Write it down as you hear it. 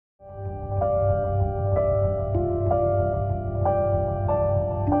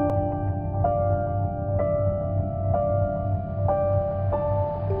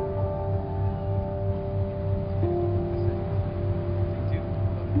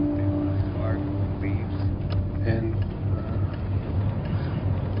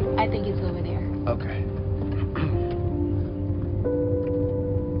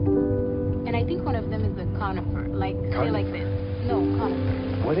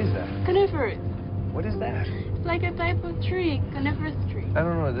is that? Coniferous. What is that? It's like a type of tree, coniferous tree. I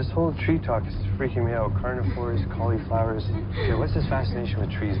don't know. This whole tree talk is freaking me out. Carnivores, cauliflowers. Okay, what's this fascination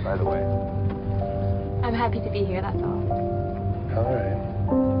with trees, by the way? I'm happy to be here, that's all. All right.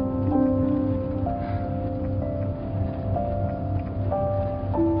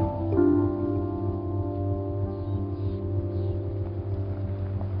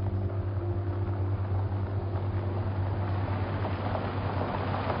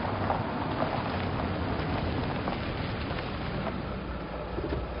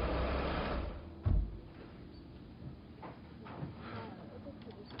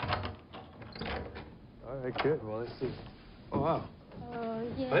 All right, good. Well, this is... Oh, wow.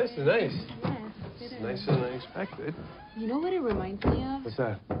 Yeah. Oh, this is nice. Yes, It's nicer than I expected. You know what it reminds me of? What's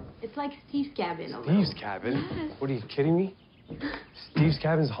that? It's like Steve's cabin. Steve's cabin? Yes. What, are you kidding me? Steve's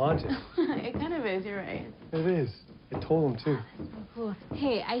cabin's haunted. It kind of is, you're right. It is. I told him, too. Cool.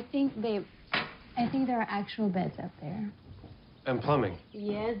 Hey, I think there are actual beds up there. And plumbing.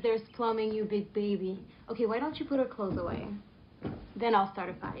 Yes, there's plumbing, you big baby. Okay, why don't you put her clothes away? Then I'll start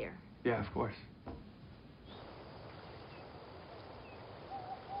a fire. Yeah, of course.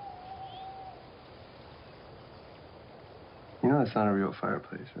 You know it's not a real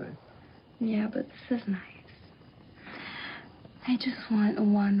fireplace, right? Yeah, but this is nice. I just want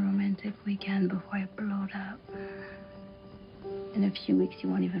one romantic weekend before I blow it up. In a few weeks, you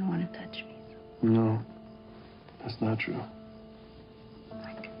won't even want to touch me. No, that's not true.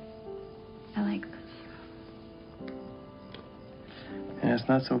 I like this. Yeah, it's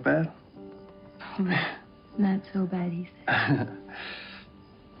not so bad. Not so bad, he said.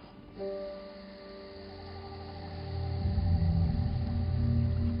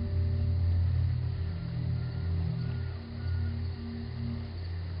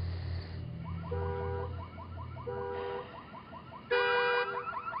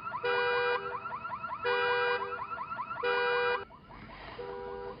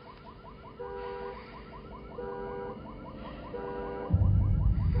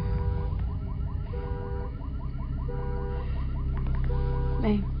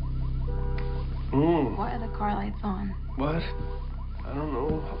 Babe, why are the car lights on? What? I don't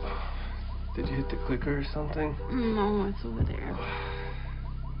know. Did you hit the clicker or something? No, it's over there.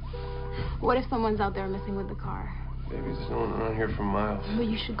 What if someone's out there messing with the car? Baby, there's no one around here for miles. Well,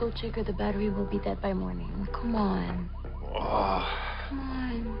 you should go check her. The battery will be dead by morning. Come on. Oh. Come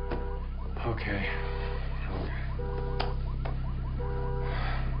on. Okay.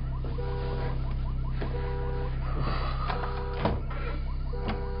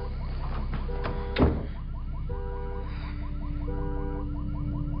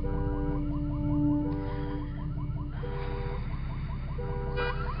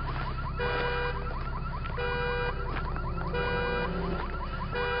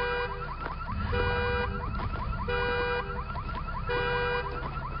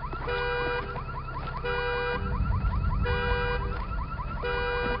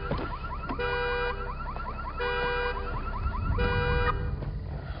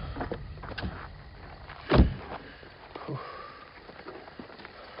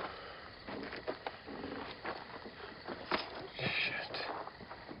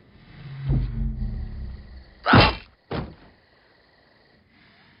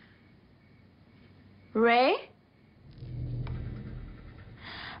 Ray?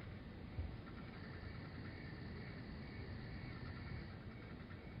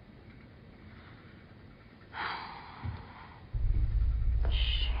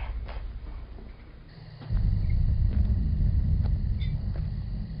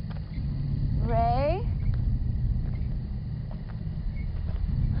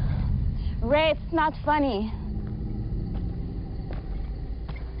 Ray, it's not funny.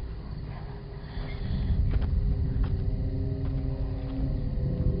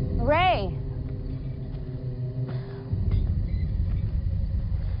 Ray.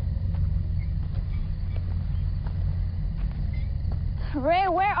 Ray,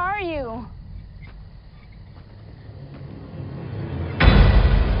 where are you?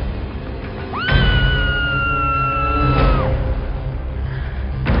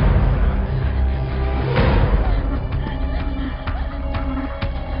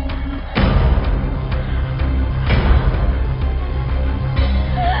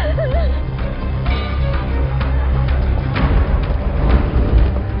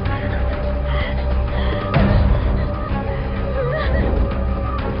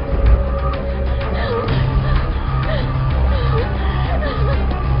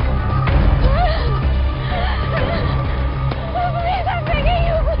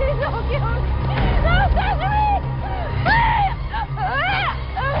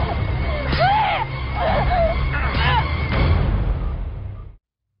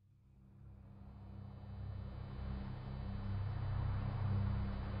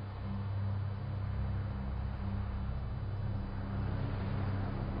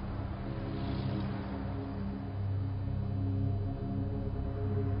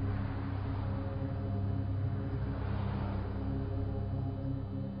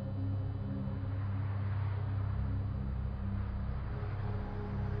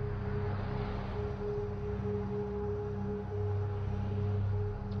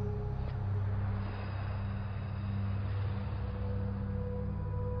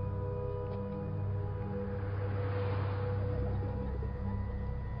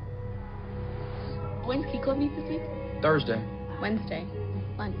 When's Key Club meet this week? Thursday. Wednesday.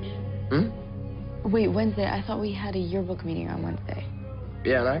 Lunch. Wait, Wednesday? I thought we had a yearbook meeting on Wednesday.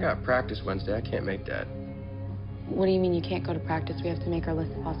 Yeah, and I got practice Wednesday. I can't make that. What do you mean you can't go to practice? We have to make our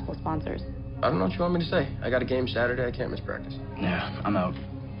list of possible sponsors. I don't know what you want me to say. I got a game Saturday. I can't miss practice. Yeah, I'm out.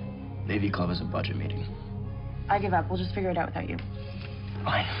 Navy Club is a budget meeting. I give up. We'll just figure it out without you.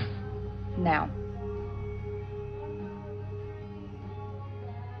 Fine. Now.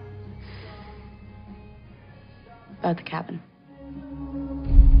 About the cabin.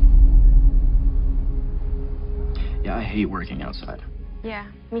 Yeah, I hate working outside. Yeah,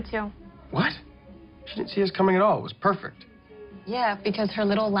 me too. What? She didn't see us coming at all. It was perfect. Yeah, because her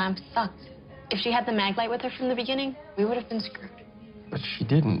little lamp sucked. If she had the mag light with her from the beginning, we would have been screwed. But she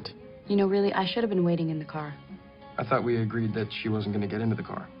didn't. You know, really, I should have been waiting in the car. I thought we agreed that she wasn't going to get into the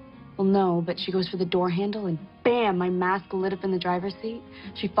car. Well, no, but she goes for the door handle and bam, my mask lit up in the driver's seat.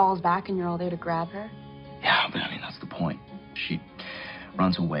 She falls back and you're all there to grab her. Yeah, but I mean, that's the point. She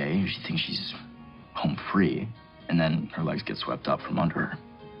runs away, she thinks she's home free, and then her legs get swept up from under her.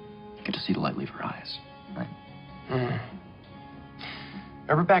 You get to see the light leave her eyes, right?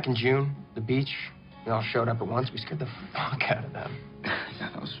 Remember back in June, the beach? We all showed up at once. We scared the fuck out of them. Yeah,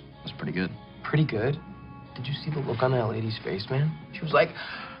 that was pretty good. Pretty good? Did you see the look on that lady's face, man? She was like,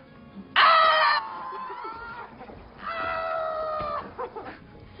 ah!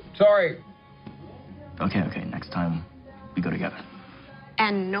 Sorry. Okay, next time we go together.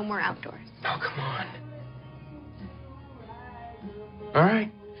 And no more outdoors. Oh, come on. All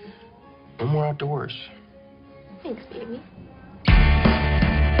right. No more outdoors. Thanks, baby.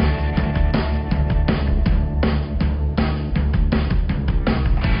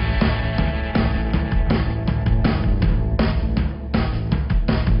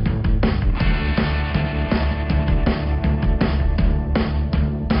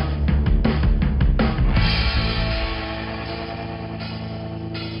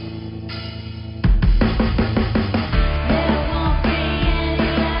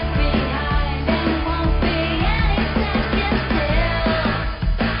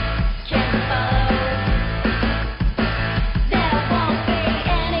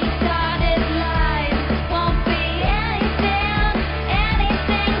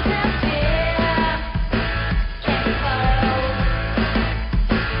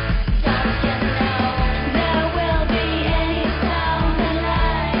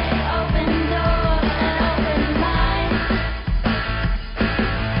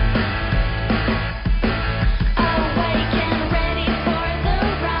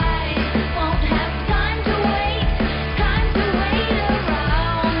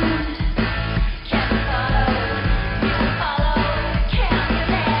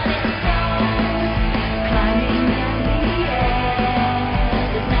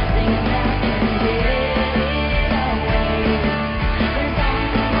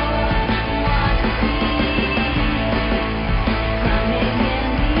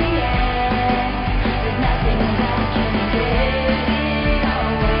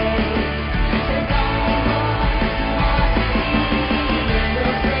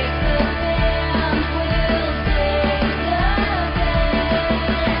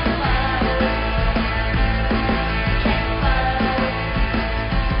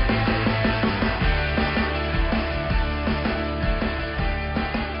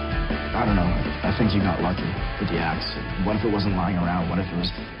 I don't know. I think you got lucky with the axe. What if it wasn't lying around? What if it was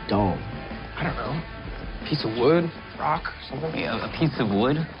dull? I don't know. Piece of wood, rock, something. A piece of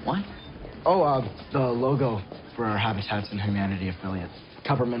wood? What? Oh, the logo for our Habitats and Humanity affiliate.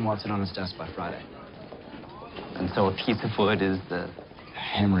 Kupperman wants it on his desk by Friday. And so a piece of wood is the...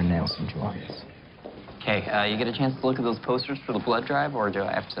 Hammer and nail seem too obvious. Okay, you get a chance to look at those posters for the blood drive, or do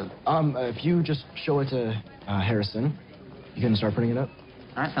I have to... If you just show it to Harrison, you can start putting it up.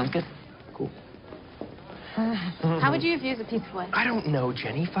 All right, sounds good. Cool. How would you have used a piece of wood? I don't know,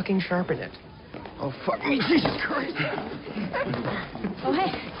 Jenny. Fucking sharpen it. Oh, fuck me. Jesus Christ. Oh,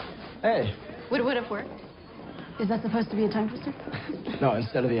 hey. Hey. Would have worked. Is that supposed to be a tongue twister? No,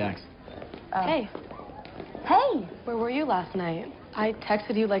 instead of the axe. Hey. Hey! Where were you last night? I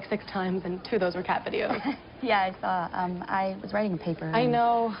texted you like 6 times, and 2 of those were cat videos. Yeah, I saw. I was writing a paper. I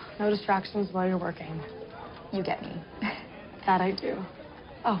know. No distractions while you're working. You get me. That I do.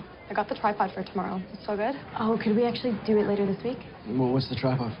 Oh, I got the tripod for tomorrow. It's so good. Oh, could we actually do it later this week? Well, what's the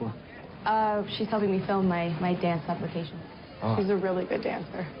tripod for? She's helping me film my dance application. Oh. She's a really good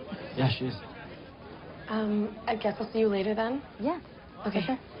dancer. Yeah, she is. I guess I'll see you later then. Yeah. Okay.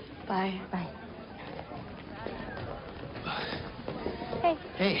 Sure. Bye. Bye. Hey.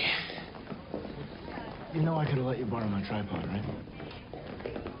 Hey. You know I could have let you borrow my tripod, right?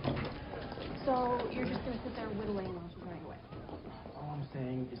 So So you're just gonna sit there whittling while she's running away? All I'm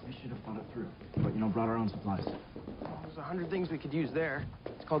saying is we should have thought it through. But, brought our own supplies. There's 100 things we could use there.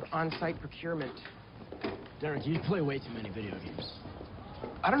 It's called on-site procurement. Derek, you play way too many video games.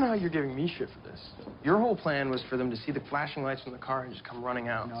 I don't know how you're giving me shit for this. Your whole plan was for them to see the flashing lights from the car and just come running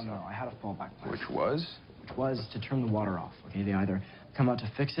out. No, I had a fallback plan. Which was? Which was to turn the water off, okay? They either come out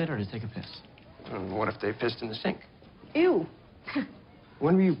to fix it or to take a piss. And what if they pissed in the sink? Ew.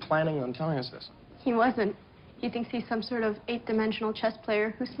 When were you planning on telling us this? He wasn't. He thinks he's some sort of 8-dimensional chess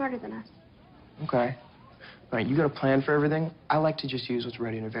player who's smarter than us. Okay. All right, you got a plan for everything? I like to just use what's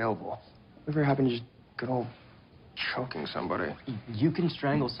ready and available. Ever happen to just good old choking somebody? You can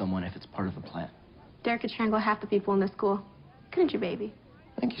strangle someone if it's part of the plan. Derek could strangle half the people in this school. Couldn't you, baby?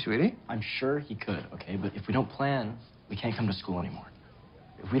 Thank you, sweetie. I'm sure he could, okay? But if we don't plan, we can't come to school anymore.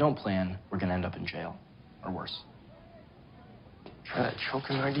 If we don't plan, we're gonna end up in jail. Or worse. Try that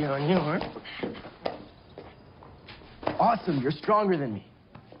choking idea on you, huh? Awesome, you're stronger than me.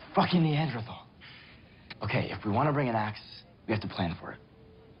 Fucking Neanderthal. Okay, if we want to bring an axe, we have to plan for it.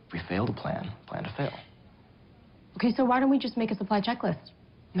 If we fail to plan to fail. Okay, so why don't we just make a supply checklist?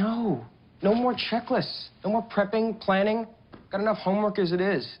 No. No more checklists. No more prepping, planning. Got enough homework as it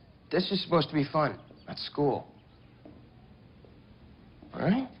is. This is supposed to be fun. At school. All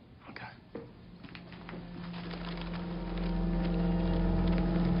right? Okay.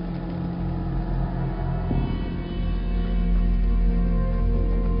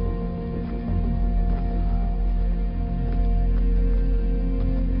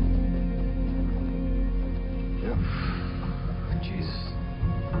 Jesus.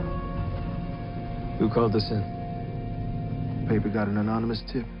 Who called us in? Paper got an anonymous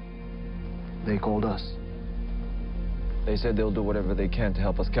tip. They called us. They said they'll do whatever they can to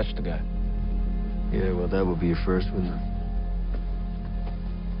help us catch the guy. Yeah, well, that would be a first, wouldn't it?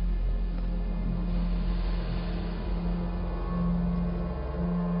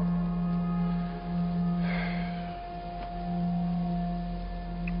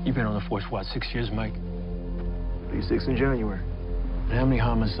 You've been on the force, what, 6 years, Mike? 36 in January. And how many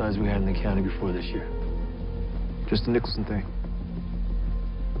homicides we had in the county before this year? Just the Nicholson thing.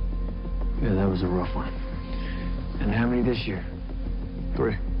 Yeah, that was a rough one. And how many this year?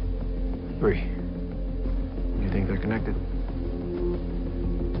 3. 3. You think they're connected?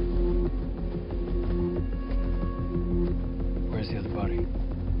 Where's the other body?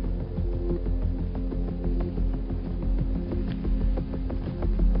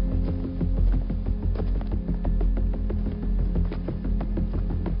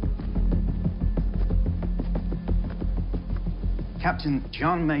 Captain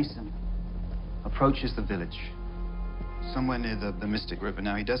John Mason approaches the village, somewhere near the Mystic River.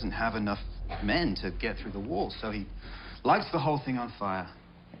 Now, he doesn't have enough men to get through the wall, so he lights the whole thing on fire,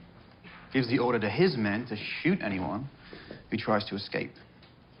 gives the order to his men to shoot anyone who tries to escape.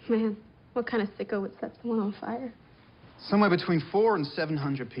 Man, what kind of sicko would set someone on fire? Somewhere between 400 and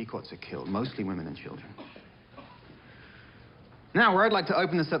 700 Pequots are killed, mostly women and children. Now, where I'd like to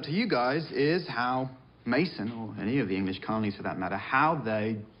open this up to you guys is how Mason, or any of the English colonies for that matter, how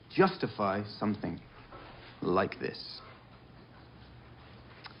they justify something like this.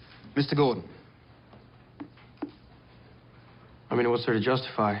 Mr. Gordon. I mean, what's there to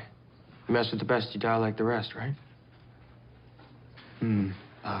justify? You mess with the best, you die like the rest, right?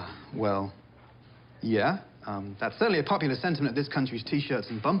 Well, yeah. That's certainly a popular sentiment of this country's T-shirts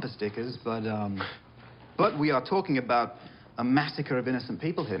and bumper stickers, but we are talking about a massacre of innocent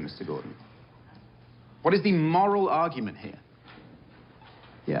people here, Mr. Gordon. What is the moral argument here?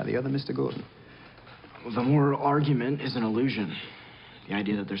 Yeah, the other Mr. Gordon. The moral argument is an illusion. The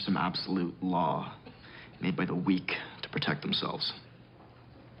idea that there's some absolute law made by the weak to protect themselves.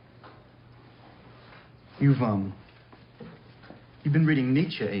 You've been reading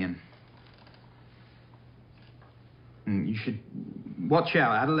Nietzsche, Ian. You should watch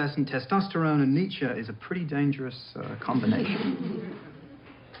out. Adolescent testosterone and Nietzsche is a pretty dangerous combination.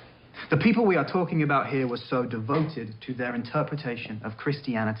 The people we are talking about here were so devoted to their interpretation of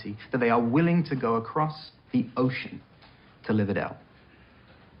Christianity that they are willing to go across the ocean to live it out.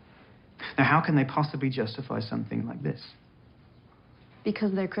 Now, how can they possibly justify something like this?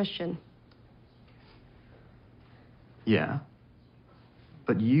 Because they're Christian. Yeah,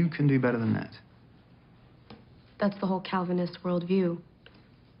 but you can do better than that. That's the whole Calvinist worldview.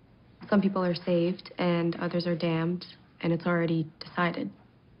 Some people are saved and others are damned, and it's already decided.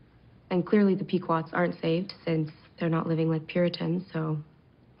 And clearly the Pequots aren't saved since they're not living like Puritans, so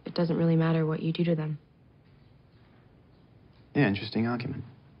it doesn't really matter what you do to them. Yeah, interesting argument.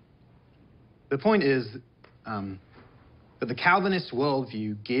 The point is, But the Calvinist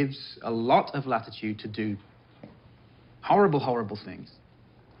worldview gives a lot of latitude to do horrible, horrible things.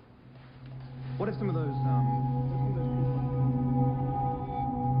 What if some of those,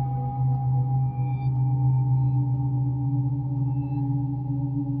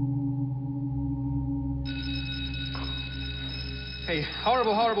 Hey,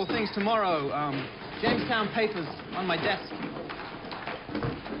 horrible, horrible things tomorrow. Jamestown papers on my desk.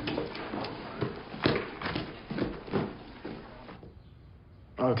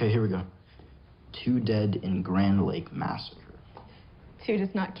 Okay, here we go. 2 dead in Grand Lake massacre. 2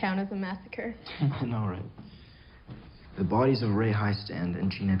 does not count as a massacre. I know, right? The bodies of Ray Highstand and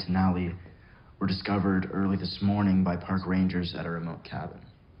Gina Tenali were discovered early this morning by park rangers at a remote cabin.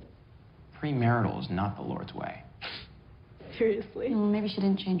 Premarital is not the Lord's way. Seriously? Maybe she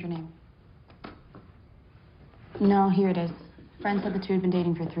didn't change her name. No, here it is. Friends said the 2 had been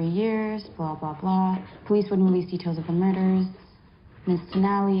dating for 3 years, blah, blah, blah. Police wouldn't release details of the murders. Miss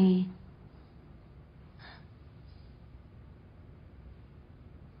Tenali.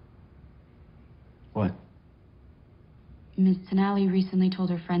 What? Miss Tenali recently told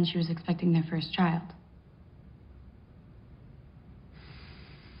her friends she was expecting their first child.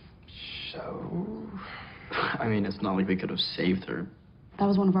 So... I mean, it's not like we could have saved her. That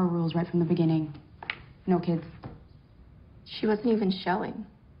was one of our rules right from the beginning. No kids. She wasn't even showing.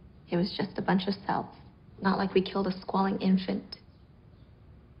 It was just a bunch of cells. Not like we killed a squalling infant.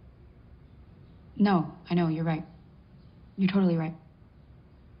 No, I know, you're right. You're totally right.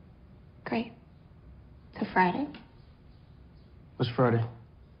 Great. So Friday? What's Friday?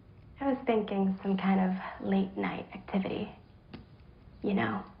 I was thinking some kind of late night activity. You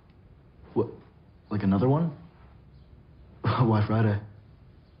know. What? Like another one? Why Friday?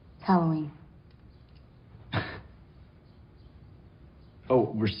 It's Halloween.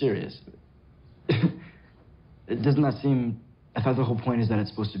 Oh, we're serious. Doesn't that seem... I thought the whole point is that it's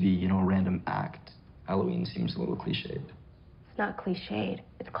supposed to be, you know, a random act. Halloween seems a little cliched. It's not cliched.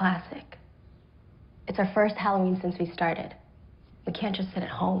 It's classic. It's our first Halloween since we started. We can't just sit at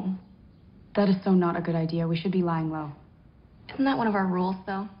home. That is so not a good idea. We should be lying low. Isn't that one of our rules,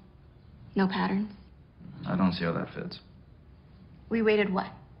 though? No patterns? I don't see how that fits. We waited, what?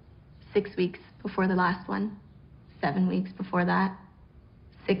 6 weeks before the last one? 7 weeks before that?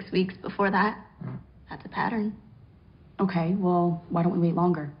 6 weeks before that? That's a pattern. Okay, well, why don't we wait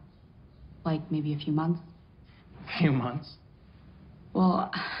longer? Like maybe a few months? Few months? Well,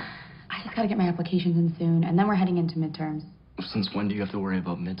 I just gotta get my applications in soon, and then we're heading into midterms. Since when do you have to worry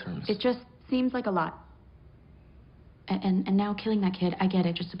about midterms? It just seems like a lot. And now killing that kid, I get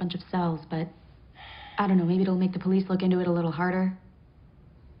it, just a bunch of cells, but I don't know, maybe it'll make the police look into it a little harder.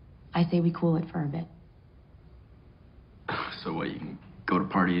 I say we cool it for a bit. So what, you can go to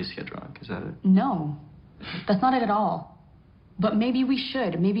parties, get drunk, is that it? No, that's not it at all. But maybe we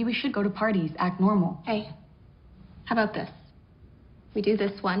should. Maybe we should go to parties, act normal. Hey, how about this? We do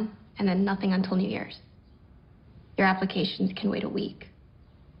this one, and then nothing until New Year's. Your applications can wait a week,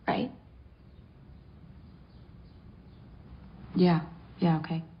 right? Yeah,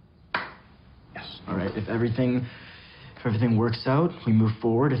 okay. Yes. All right, if everything works out, we move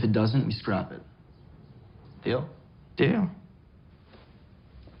forward. If it doesn't, we scrap it. Deal? Deal.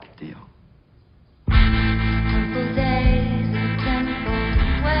 Deal. Simple days and simple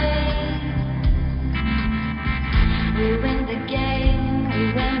ways. We win the game, we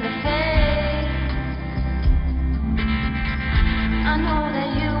win the face. I know that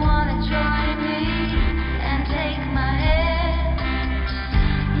you wanna join me and take my hand.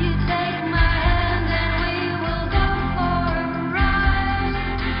 You take my hand and we will go for a ride.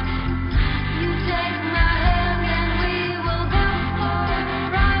 You take my hand and we will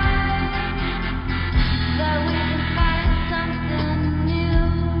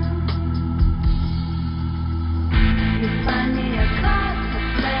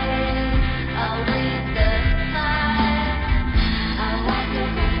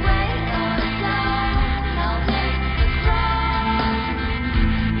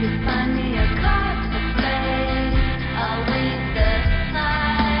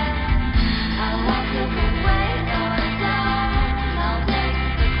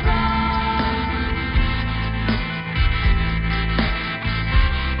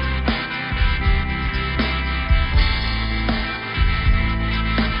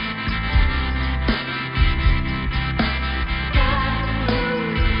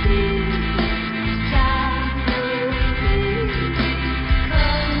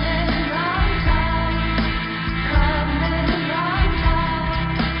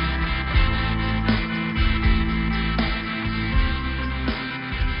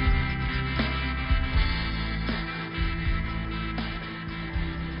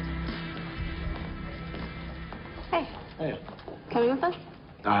Hey, Hey. coming with us?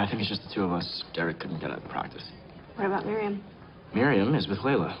 I think it's just the two of us. Derek couldn't get out of practice. What about Miriam? Miriam is with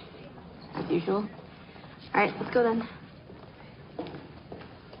Layla. As usual. All right, let's go then.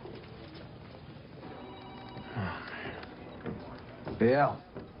 Hey, Al.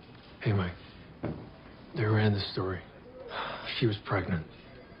 Hey, Mike. They ran the story. She was pregnant.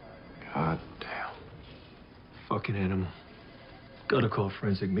 God damn. Fucking animal. Gotta call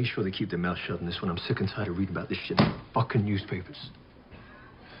forensic. Make sure they keep their mouth shut on this one. I'm sick and tired of reading about this shit in the fucking newspapers.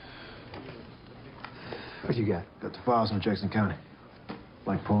 What you got? Got the files from Jackson County.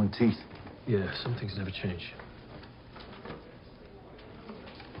 Like pulling teeth. Yeah, some things never change.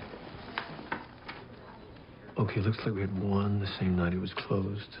 Okay, looks like we had one the same night it was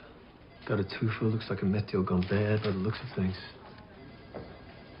closed. Got a twofer, looks like a meth deal gone bad by the looks of things.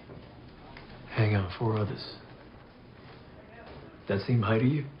 Hang on, 4 others. That seem high to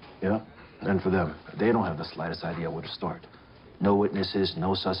you? Yeah, and for them, they don't have the slightest idea where to start. No witnesses,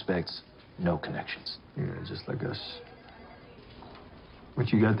 no suspects, no connections. Yeah, just like us. What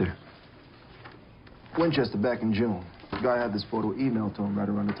you got there? Winchester back in June. The guy had this photo emailed to him right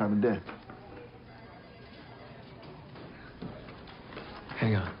around the time of death.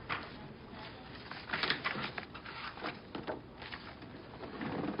 Hang on.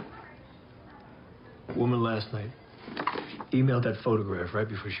 Woman last night emailed that photograph right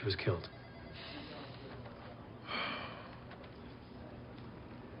before she was killed.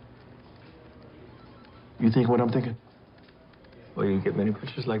 You think what I'm thinking? Well, you get many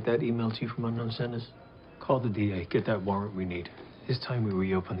pictures like that emailed to you from unknown senders? Call the DA, get that warrant we need. It's time we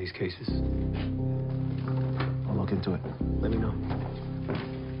reopen these cases. I'll look into it. Let me know.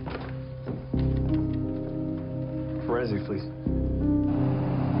 Forensics, please.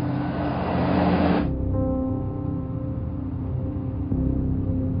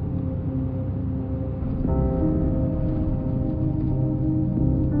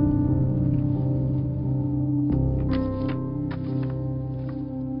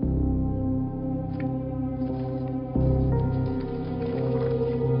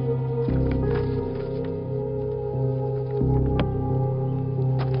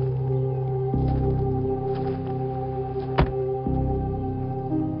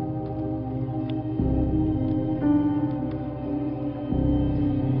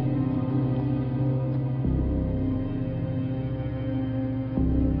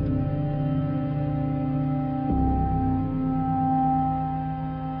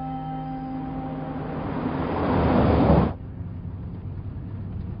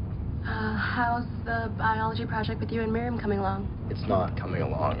 How's the biology project with you and Miriam coming along? It's not coming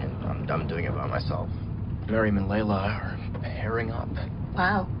along, and I'm doing it by myself. Miriam and Layla are pairing up.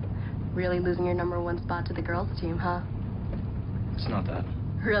 Wow. Really losing your #1 spot to the girls' team, huh? It's not that.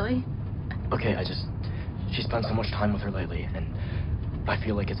 Really? Okay, she spent so much time with her lately, and I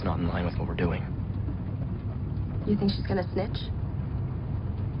feel like it's not in line with what we're doing. You think she's gonna snitch?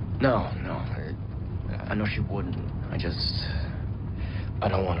 No. I know she wouldn't. I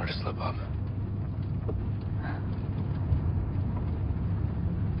don't want her to slip up.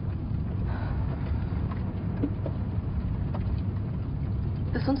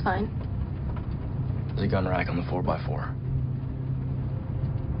 This one's fine. There's a gun rack on the 4x4.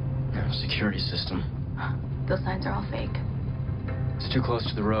 Security system. Those signs are all fake. It's too close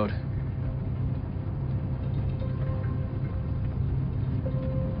to the road.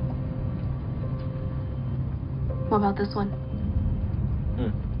 What about this one?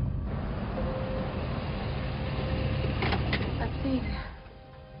 Let's see.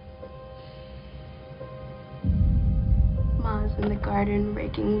 Ma's in the garden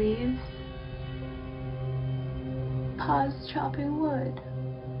raking leaves. Pa's chopping wood.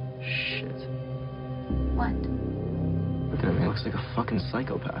 Shit. What? Look at him, he looks like a fucking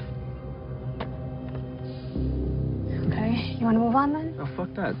psychopath. Okay, you want to move on then? Oh,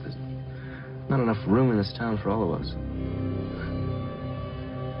 fuck that. There's not enough room in this town for all of us.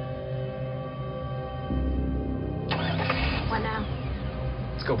 What now?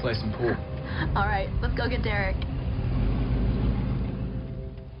 Let's go play some pool. All right, let's go get Derek.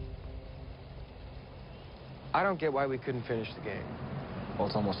 I don't get why we couldn't finish the game. Well,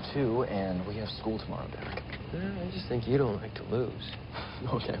 it's almost 2, and we have school tomorrow, Derek. I just think you don't like to lose.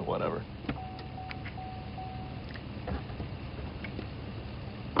 Okay, whatever.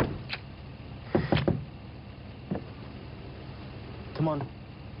 Come on.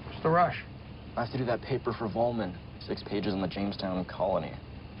 What's the rush? I have to do that paper for Volman. 6 pages on the Jamestown colony.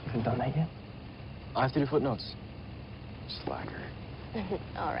 You haven't done that yet? I have to do footnotes. Slacker.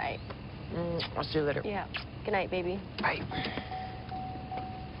 All right. I'll see you later. Yeah. Good night, baby. Bye.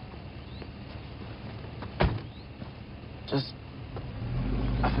 Just,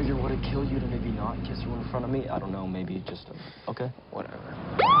 I figure would it kill you to maybe not kiss her in front of me? I don't know, maybe just, okay, whatever.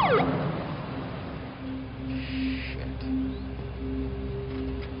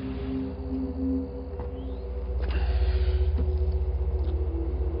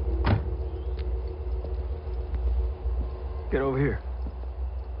 Get over here.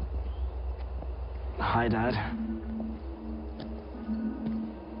 Hi, Dad.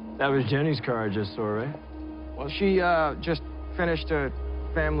 That was Jenny's car I just saw, right? Well, she just finished a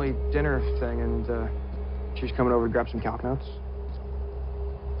family dinner thing, and she's coming over to grab some calc notes.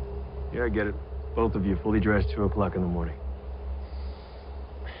 Yeah, I get it. Both of you fully dressed, 2 o'clock in the morning.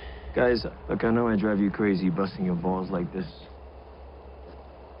 Guys, look, I know I drive you crazy busting your balls like this.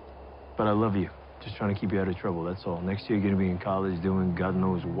 But I love you. Just trying to keep you out of trouble, that's all. Next year, you're gonna be in college doing God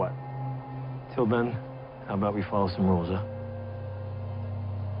knows what. Till then, how about we follow some rules, huh?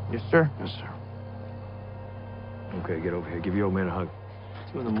 Yes, sir. Yes, sir. Okay, get over here. Give your old man a hug.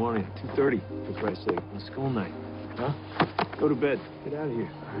 2 in the morning, 2:30, for Christ's sake. It's school night, huh? Go to bed. Get out of here.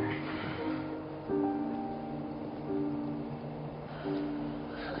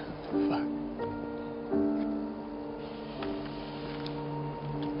 Fuck.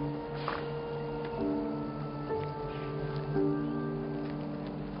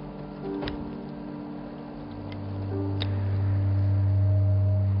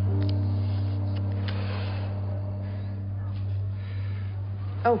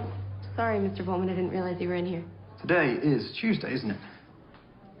 Oh, sorry, Mr. Bowman. I didn't realize you were in here. Today is Tuesday, isn't it?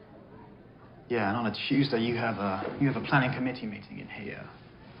 Yeah, and on a Tuesday you have a planning committee meeting in here.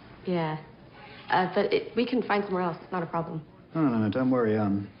 Yeah. But we can find somewhere else. It's not a problem. No, don't worry.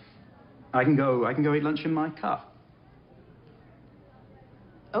 I can go eat lunch in my car.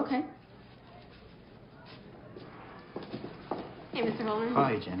 Okay. Hey, Mr. Bowman.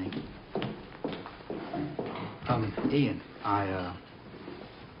 Hi, Jenny. Ian, I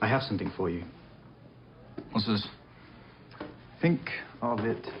have something for you. What's this? Think of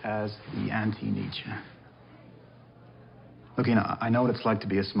it as the anti-Nietzsche. Look, Ian, I know what it's like to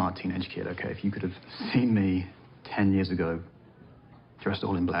be a smart teenage kid, okay? If you could have seen me 10 years ago, dressed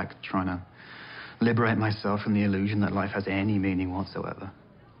all in black, trying to liberate myself from the illusion that life has any meaning whatsoever.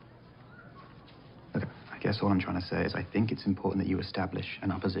 Look, I guess all I'm trying to say is I think it's important that you establish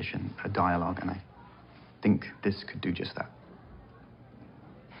an opposition, a dialogue, and I think this could do just that.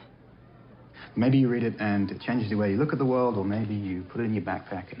 Maybe you read it and it changes the way you look at the world, or maybe you put it in your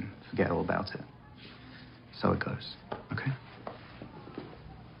backpack and forget all about it. So it goes, okay?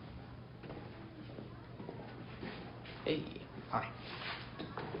 Hey. Hi.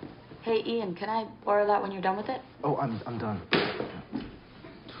 Hey, Ian, can I borrow that when you're done with it? Oh, I'm done.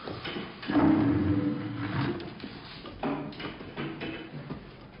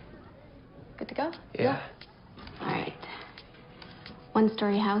 Good to go? Yeah. All right.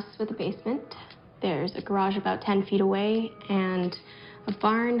 1-story house with a basement. There's a garage about 10 feet away and a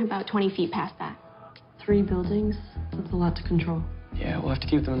barn about 20 feet past that. 3 buildings? That's a lot to control. Yeah, we'll have to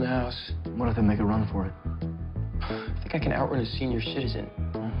keep them in the house. What if they make a run for it? I think I can outrun a senior citizen.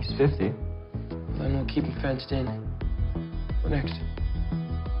 He's 50. Then we'll keep him fenced in. What next?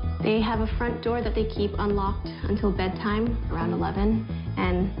 They have a front door that they keep unlocked until bedtime, around 11,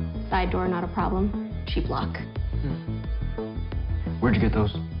 and side door, not a problem. Cheap lock. Where'd you get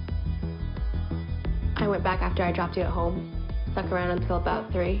those? I went back after I dropped you at home. Stuck around until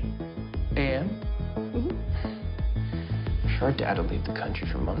about 3. A.M.? I'm sure our dad will leave the country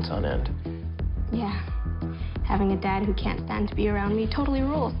for months on end. Yeah. Having a dad who can't stand to be around me totally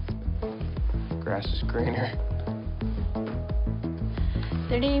rules. Grass is greener.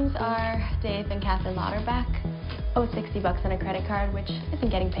 Their names are Dave and Catherine Lauterbach. Owe $60 on a credit card, which isn't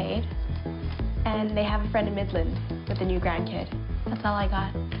getting paid. And they have a friend in Midland with a new grandkid. That's all I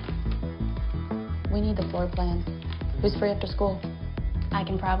got. We need the floor plans. Who's free after school? I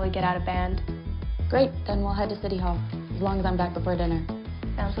can probably get out a band. Great, then we'll head to City Hall, as long as I'm back before dinner.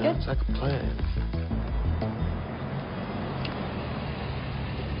 Sounds good. Sounds like a plan.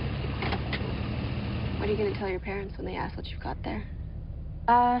 What are you going to tell your parents when they ask what you've got there?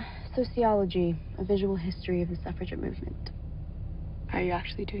 Sociology, a visual history of the suffragette movement. Are you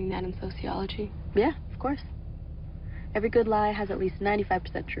actually doing that in sociology? Yeah, of course. Every good lie has at least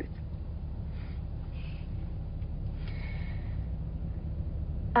 95% truth.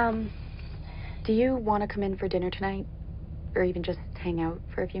 Do you want to come in for dinner tonight? Or even just hang out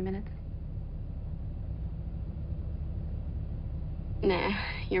for a few minutes? Nah,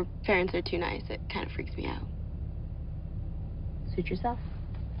 your parents are too nice. It kind of freaks me out. Suit yourself.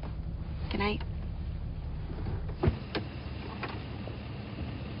 Good night.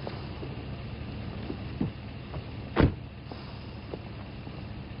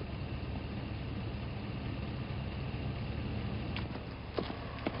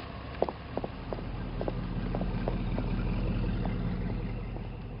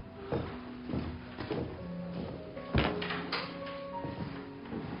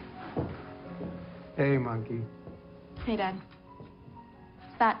 Hey, monkey. Hey, Dad.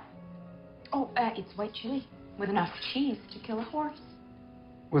 What's that? Oh, it's white chili with enough cheese to kill a horse.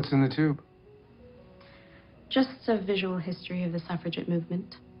 What's in the tube? Just a visual history of the suffragette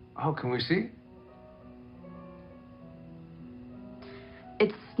movement. Oh, can we see?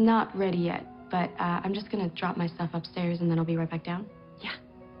 It's not ready yet, but I'm just gonna drop my stuff upstairs and then I'll be right back down. Yeah.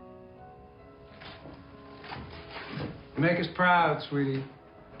 Make us proud, sweetie.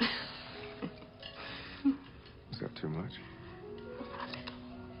 Is that too much?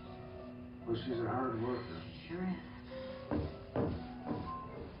 Well, she's a hard worker. Sure is.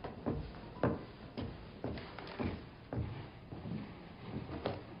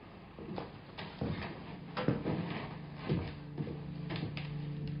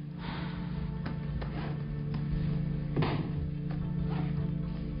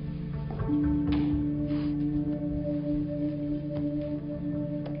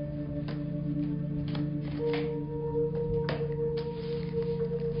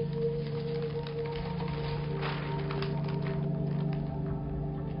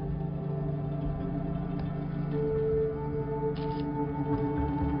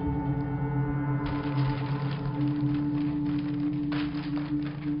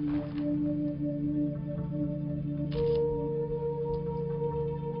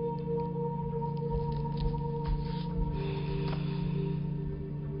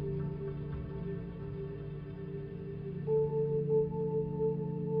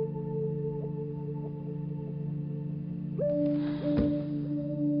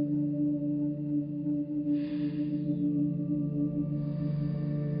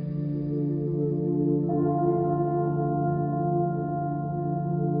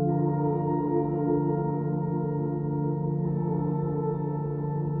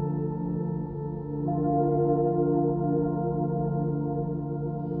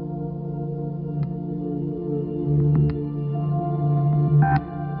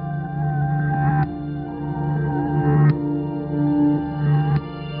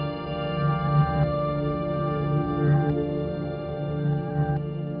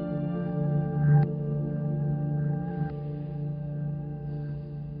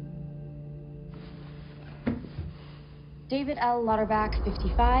 David L. Lauterbach,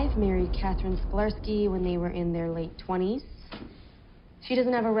 55, married Catherine Sklarski when they were in their late 20s. She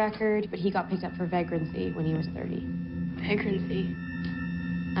doesn't have a record, but he got picked up for vagrancy when he was 30. Vagrancy?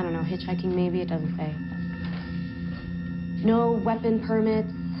 I don't know, hitchhiking maybe, it doesn't say. No weapon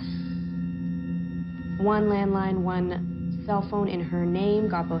permits. One landline, one cell phone in her name,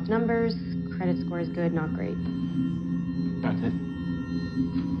 got both numbers. Credit score is good, not great. That's it?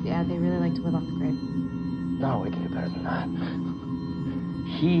 Yeah, they really like to live off the grid. No, we can do better than that.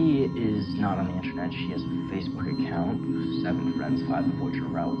 He is not on the internet. She has a Facebook account, 7 friends, 5 of which are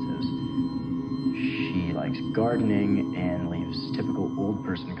relatives. She likes gardening and leaves typical old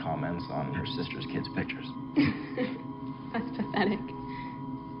person comments on her sister's kids' pictures. That's pathetic.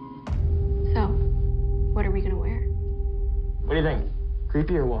 So, what are we gonna wear? What do you think?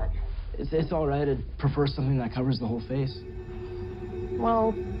 Creepy or what? It's all right. I'd prefer something that covers the whole face.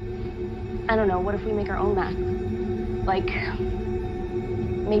 Well, I don't know, what if we make our own masks? Like,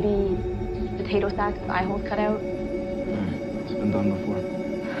 maybe potato sacks with eye holes cut out? It's been done before.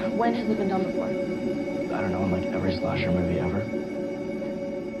 When has it been done before? I don't know, in like every slasher movie ever.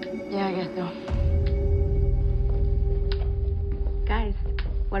 Yeah, I guess so. Guys,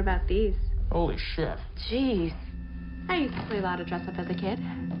 what about these? Holy shit. Jeez. I used to play a lot of dress up as a kid.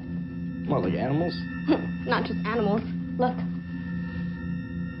 What, like animals? Not just animals. Look.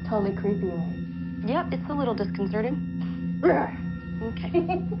 Totally creepy, right? Yep, it's a little disconcerting. Okay.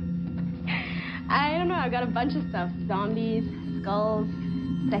 I don't know, I got a bunch of stuff. Zombies, skulls,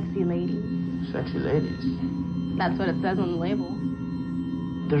 sexy ladies. Sexy ladies? That's what it says on the label.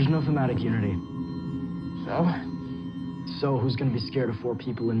 There's no thematic unity. So? So, who's gonna be scared of 4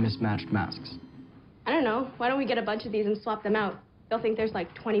 people in mismatched masks? I don't know. Why don't we get a bunch of these and swap them out? They'll think there's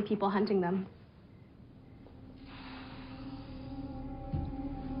like 20 people hunting them.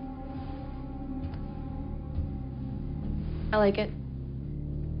 I like it.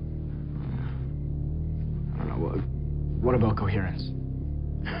 I don't know, what about coherence?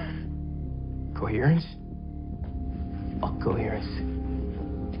 Coherence? Fuck coherence.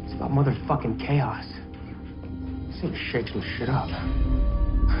 It's about motherfucking chaos. Just need to shake some shit up.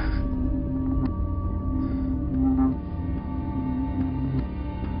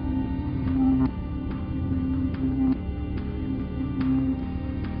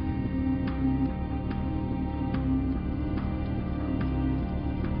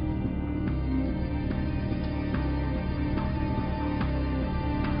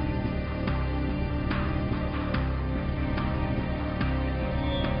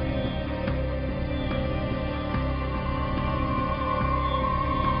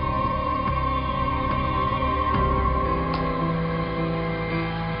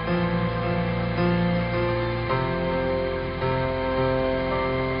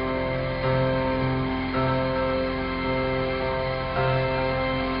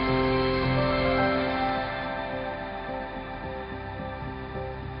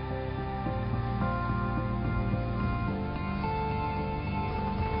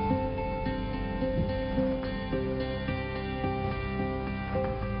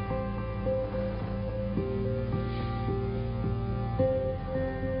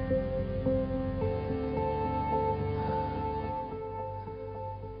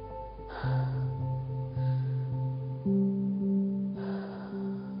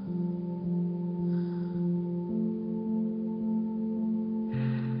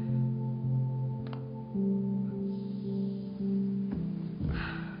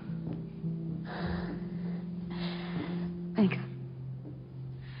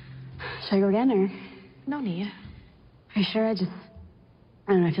 Should I go again, or? No need. Are you sure? I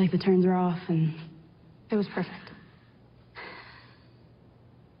don't know, I feel like the turns are off, and... It was perfect.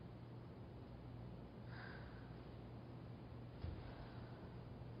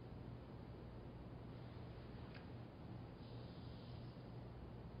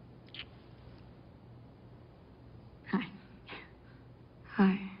 Hi.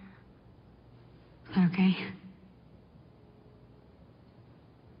 Hi. Is that okay?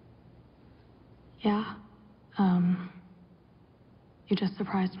 Yeah. You just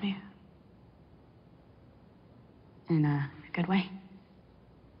surprised me. In a good way?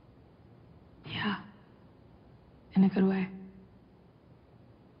 Yeah. In a good way.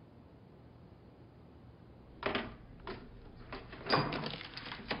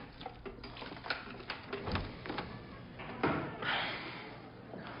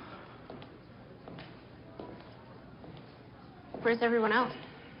 Where's everyone else?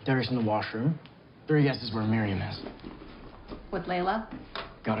 Derek's in the washroom. 3 guesses where Miriam is. With Layla?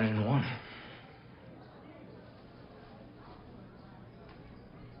 Got it in one.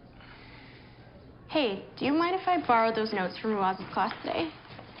 Hey, do you mind if I borrow those notes from Ruaz's class today?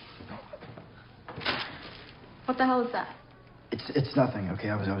 What the hell is that? It's nothing, okay?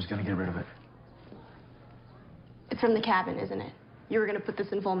 I was gonna get rid of it. It's from the cabin, isn't it? You were gonna put this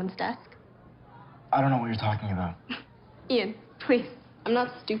in Volman's desk? I don't know what you're talking about. Ian, please. I'm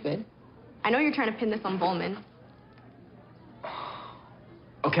not stupid. I know you're trying to pin this on Volman.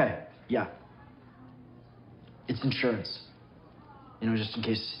 Okay, yeah. It's insurance. You know, just in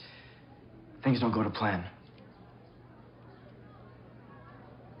case things don't go to plan.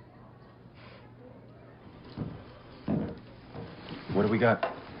 What do we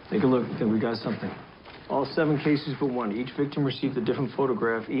got? Take a look. I think we got something. All 7 cases but 1. Each victim received a different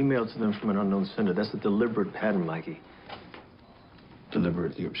photograph emailed to them from an unknown sender. That's a deliberate pattern, Mikey.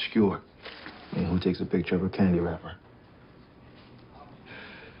 Deliberately obscure. And who takes a picture of a candy wrapper?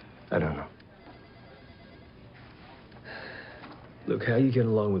 I don't know. Look, how you getting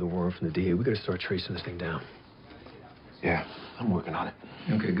along with the warrant from the DA? We gotta start tracing this thing down. Yeah, I'm working on it.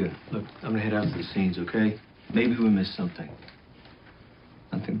 Okay, good. Look, I'm gonna head out to the scenes, okay? Maybe we missed something.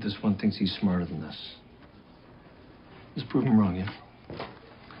 I think this one thinks he's smarter than this. Let's prove him wrong, yeah?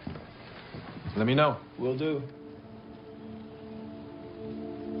 Let me know. Will do.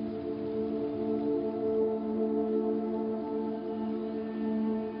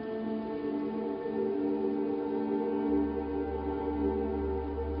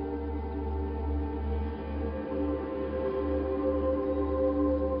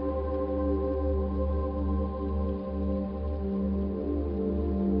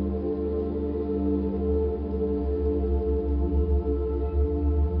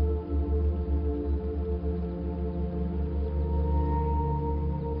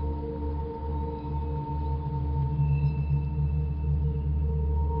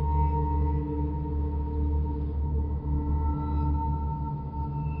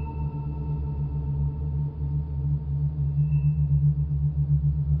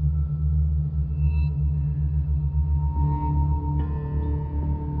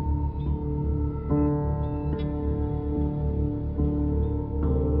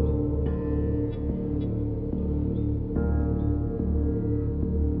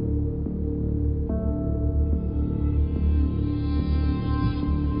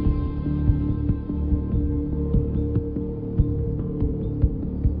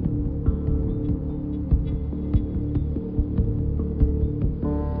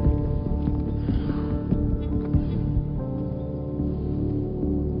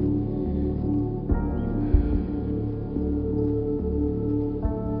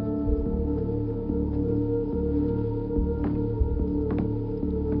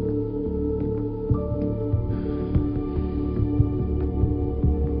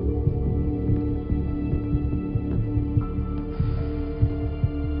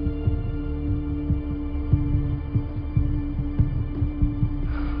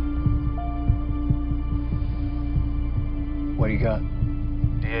 What do you got?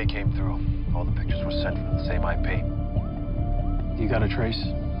 DA came through. All the pictures were sent from the same IP. You got a trace?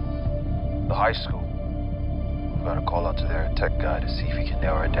 The high school. We've got to call out to their tech guy to see if he can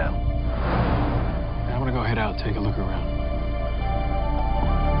narrow it down. I'm gonna go head out, take a look around.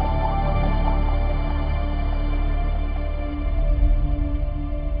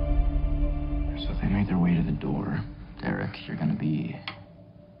 So they made their way to the door. Derek, you're gonna be...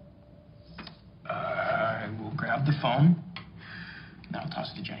 we'll grab the phone, and then I'll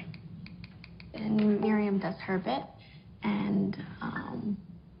toss it to Jenny. And Miriam does her bit, and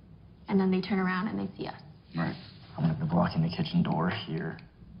then they turn around and they see us. Right. I'm gonna be blocking the kitchen door here.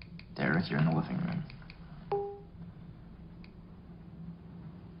 Derek, you're in the living room.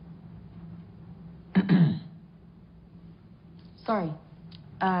 Sorry.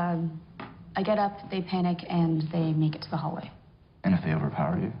 I get up, they panic, and they make it to the hallway. And if they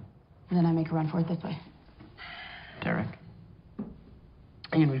overpower you? Then I make a run for it this way. Derek?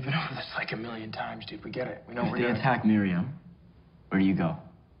 Ian, we've been over this like a million times, dude. We get it. We know If we're they doing. attack Miriam, where do you go?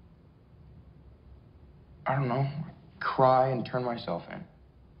 I don't know. Cry and turn myself in.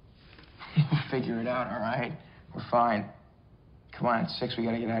 We'll figure it out, all right? We're fine. Come on, it's 6. We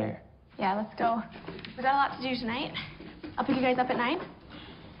gotta get out of here. Yeah, let's go. We got a lot to do tonight. I'll pick you guys up at 9.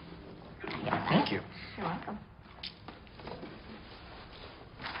 Thank you. You're welcome.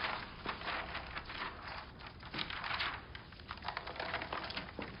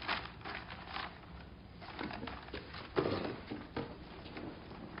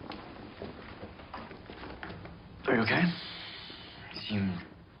 Are you okay? You seem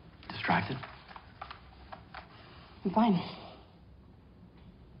distracted. I'm fine.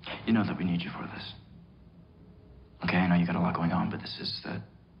 You know that we need you for this. Okay, I know you got a lot going on, but this is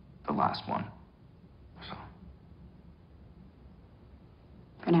the last one. So.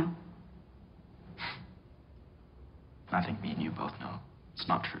 For now. I think me and you both know it's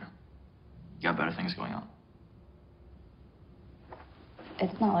not true. You got better things going on.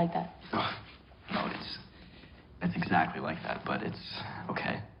 It's not like that. Oh, no, it's exactly like that, but it's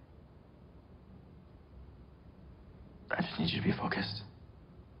okay. I just need you to be focused.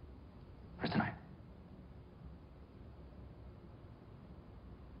 For tonight.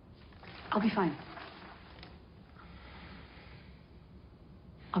 I'll be fine.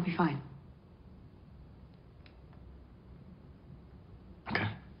 I'll be fine. Okay.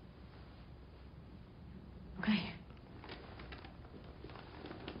 Okay.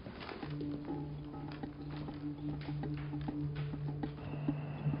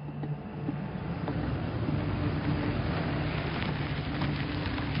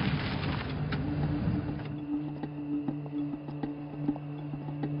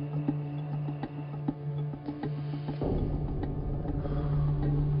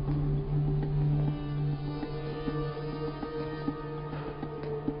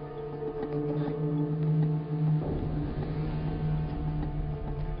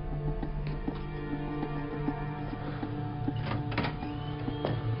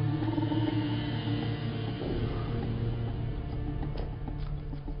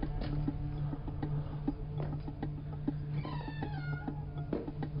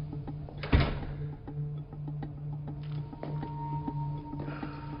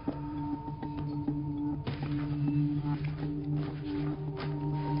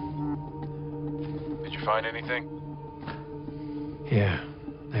 Find anything? Yeah,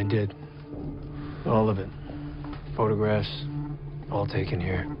 I did. All of it. Photographs, all taken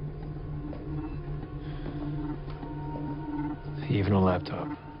here. Even a laptop.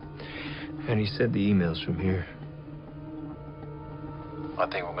 And he said the emails from here. I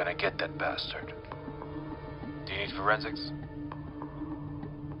think we're gonna get that bastard. Do you need forensics?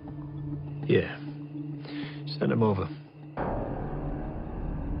 Yeah. Send him over.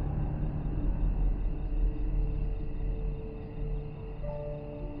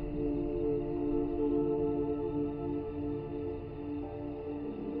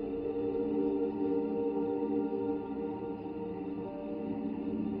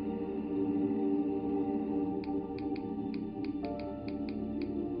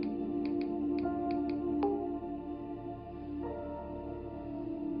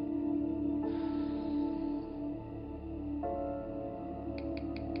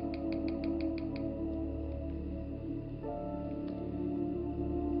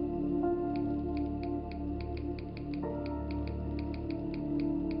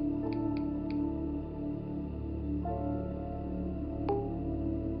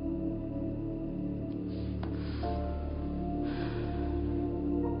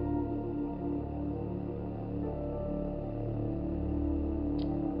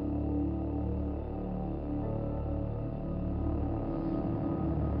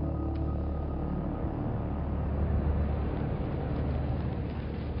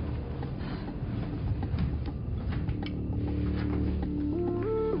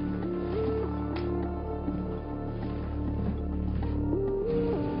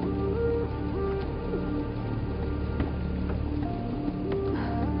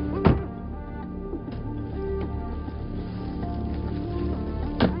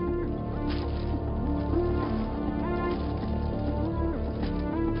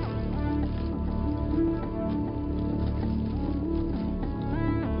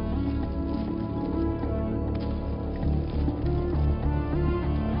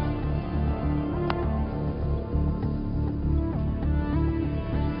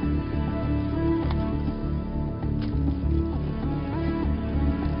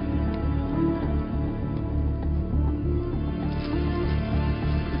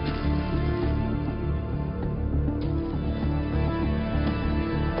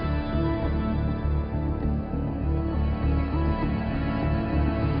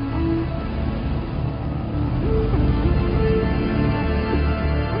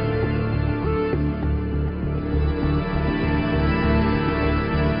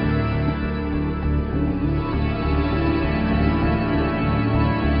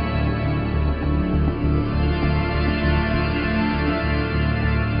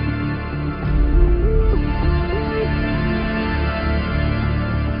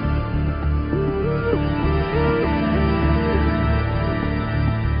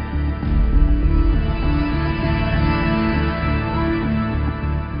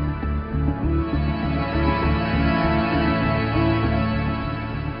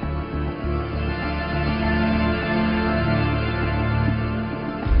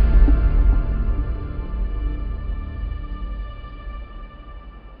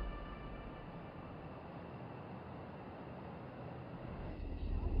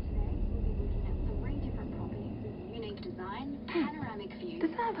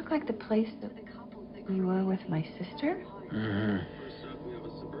 Doesn't that look like the place that you were with my sister? Mm-hmm.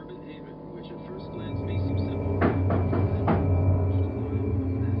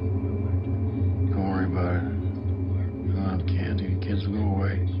 Don't worry about it. You'll have candy. The kids will go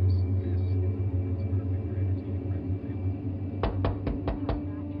away.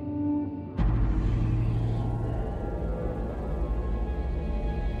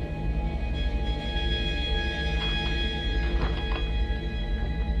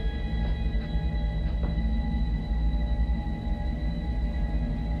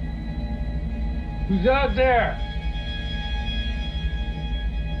 Who's out there?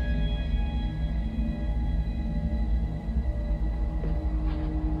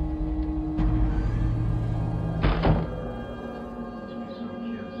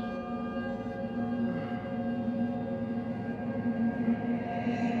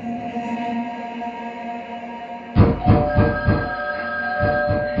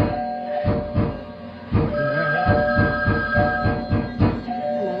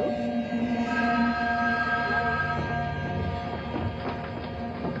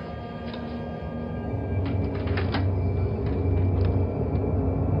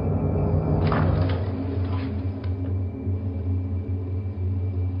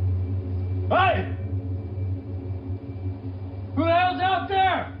 Hey! Who the hell's out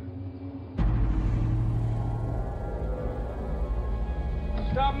there?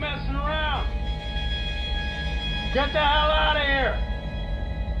 Stop messing around. Get the hell out of here.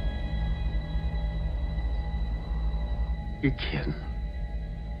 You're kidding.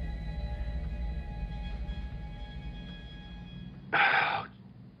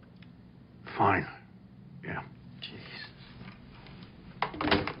 Fine. Yeah.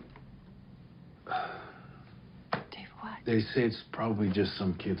 They say it's probably just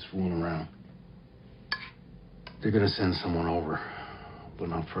some kids fooling around. They're gonna send someone over, but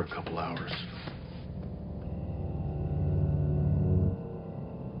not for a couple hours.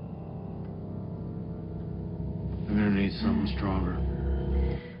 I'm gonna need something stronger.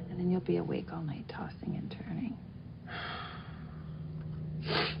 And then you'll be awake all night tossing and turning.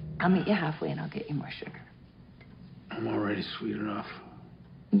 I'll meet you halfway and I'll get you more sugar. I'm already sweet enough.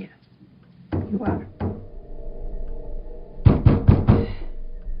 Yes, you are.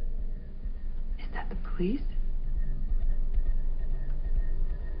 Is that the police?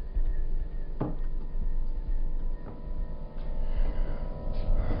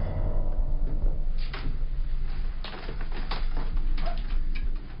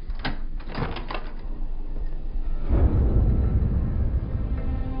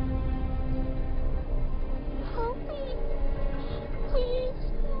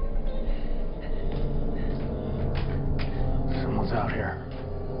 Someone's out here.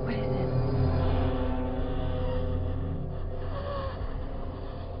 What is it?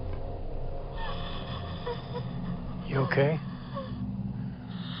 You okay?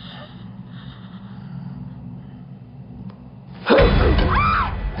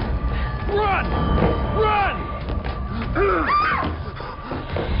 Run! Run!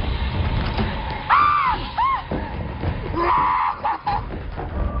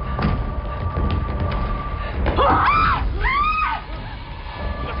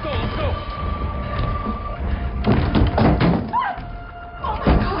 Let's go, let's go! Oh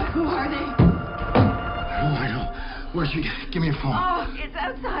my God, who are they? I know. Where's you? Give me your phone. Oh, it's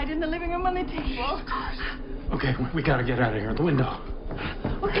outside in the living room on the table. Okay, we gotta get out of here. The window.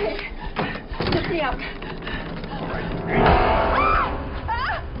 Okay, lift me up.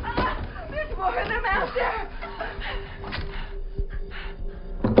 There's more of them out there.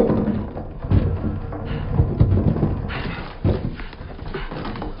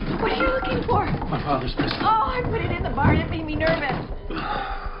 What are you looking for? My father's pistol. Oh, I put it in the barn. It made me nervous.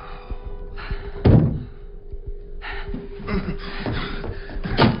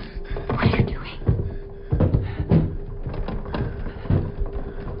 What are you doing?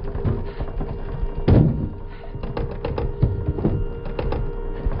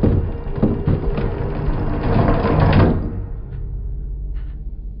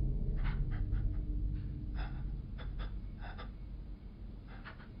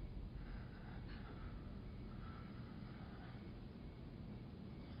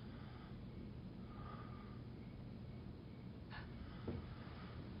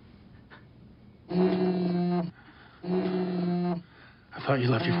 I thought you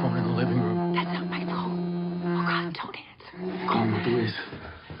left your phone in the living room. That's not my phone. Oh, God, don't answer. Call me, Louise.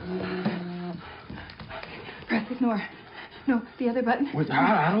 Press ignore. No, the other button.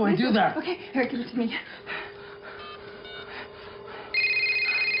 How do I do that? Okay, here, give it to me.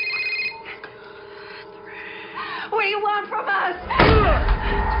 What do you want from us?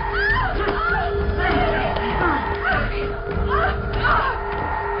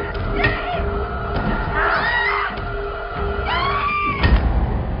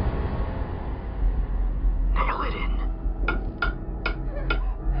 Nail it in.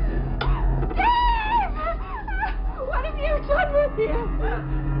 What have you done with him?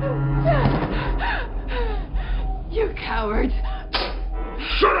 You cowards.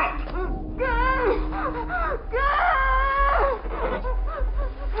 Shut up!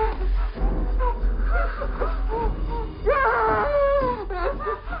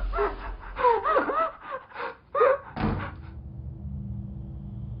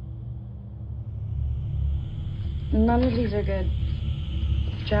 None of these are good.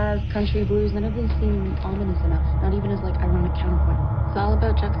 Jazz, country, blues, none of them seem ominous enough. Not even as, like, ironic counterpoint. It's all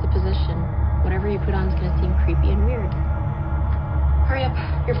about juxtaposition. Whatever you put on is gonna seem creepy and weird. Hurry up,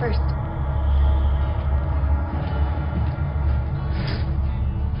 you're first.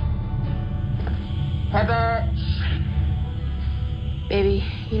 Heather! Baby,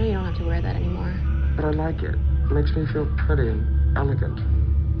 you know you don't have to wear that anymore. But I like it. It makes me feel pretty and elegant.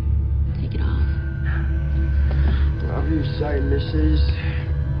 Take it off. Love you, say, missus.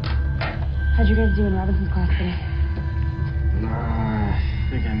 How'd you guys do in Robinson's class today? I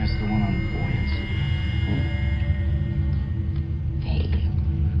think I missed the one on buoyancy. Hey.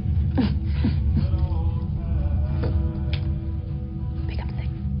 Pick up 6.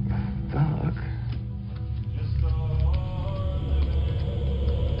 Fuck.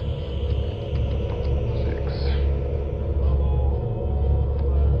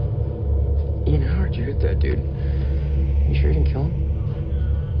 Ian, how hard you hit that dude? You sure you didn't kill him?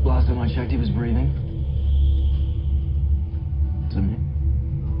 Last time I checked, he was breathing. Is it me?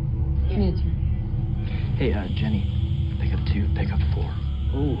 Me too. Hey, Jenny, pick up 2, pick up 4.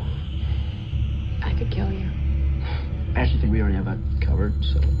 Ooh. I could kill you. I actually think we already have that covered,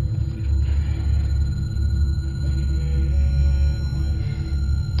 so.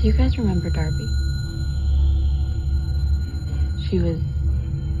 Do you guys remember Darby? She was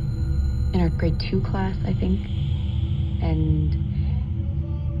in our grade 2 class, I think. And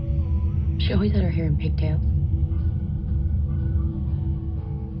she always had her hair in pigtails.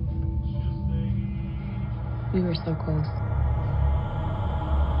 We were so close.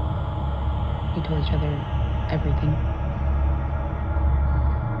 We told each other everything.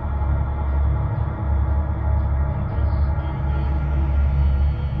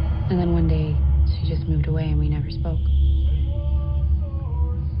 And then one day, she just moved away and we never spoke.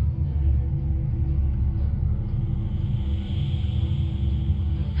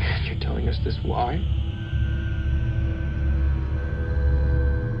 You're telling us this why?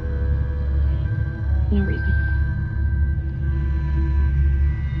 No reason.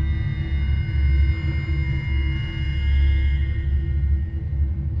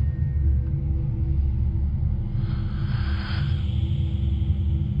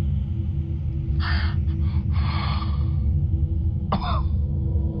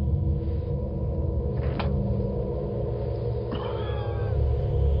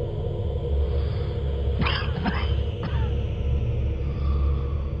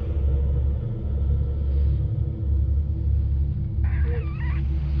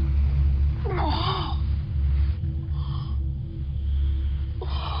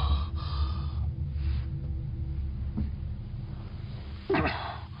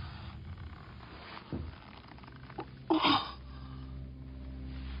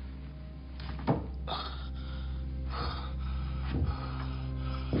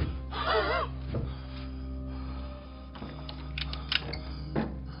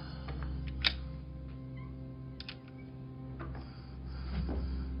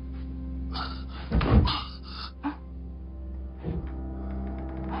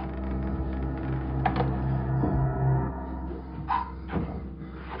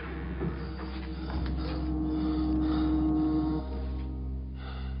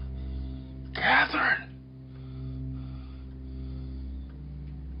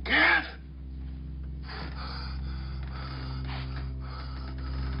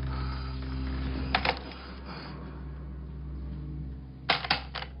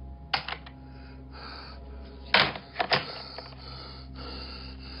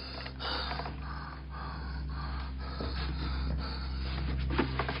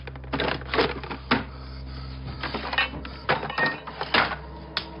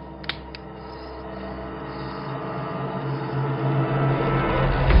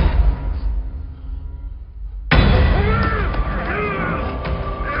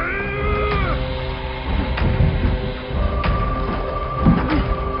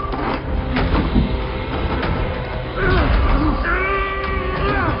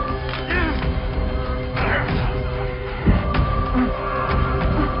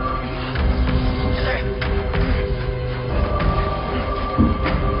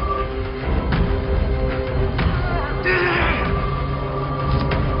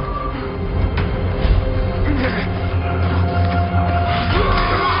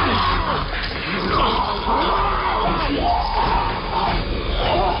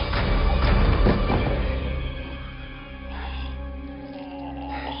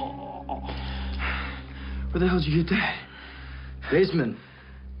 how'd you get that? Basement.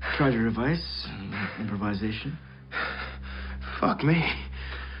 Tried your device. Improvisation. Fuck me.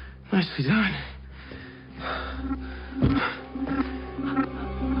 Nicely done.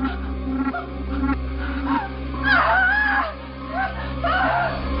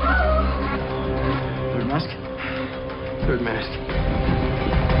 Third mask? Third mask.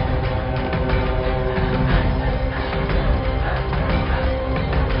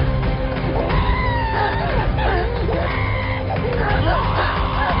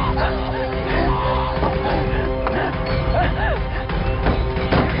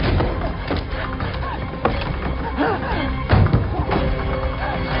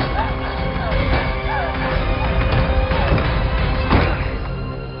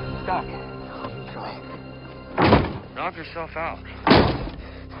 Knock yourself out.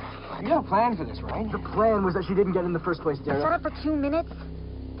 You got a plan for this, right? The plan was that she didn't get in the first place, Daryl. Shut up for 2 minutes.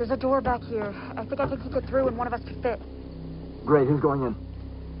 There's a door back here. I think I can kick it through and one of us could fit. Great, who's going in?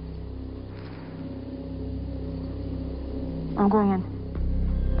 I'm going in.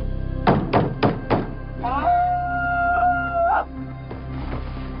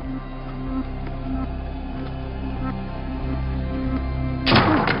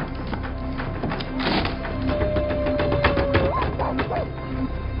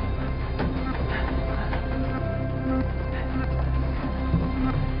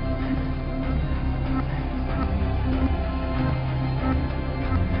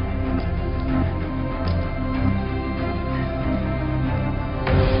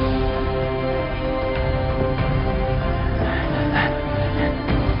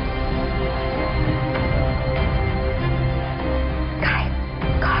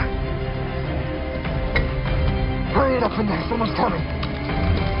 Up in there, someone's coming.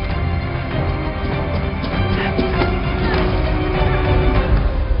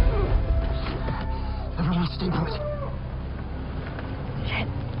 Everyone stay put. Shit,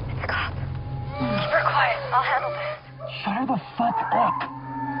 it's a cop. Keep her quiet. I'll handle this. Shut her the fuck up.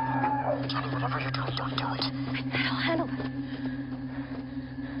 Johnny, whatever you're doing, don't do it. I said I'll handle this.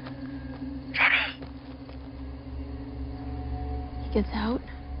 Johnny. He gets out.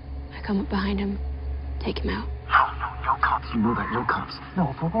 I come up behind him, take him out. No cops. You know that. No cops. No,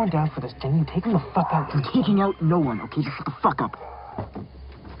 if we're going down for this, then you take him the fuck out. You're taking out no one, okay? Just shut the fuck up.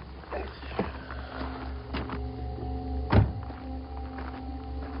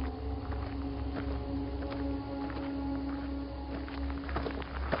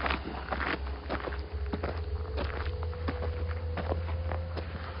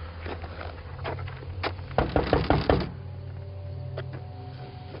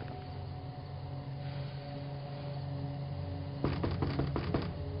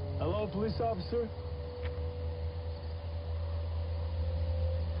 Hello, police officer?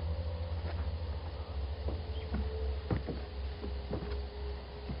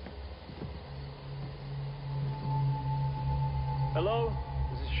 Hello?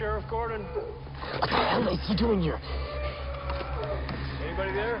 This is Sheriff Gordon. What the hell is he doing here?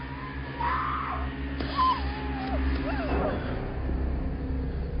 Anybody there?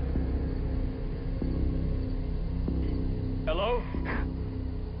 Hello?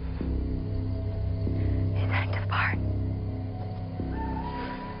 He's heading to the bar.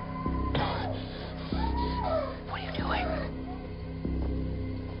 What are you doing?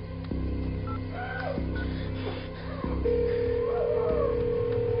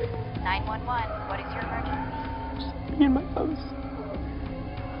 What is your emergency? Be in my house.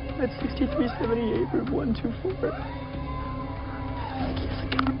 At 6378 Route 124.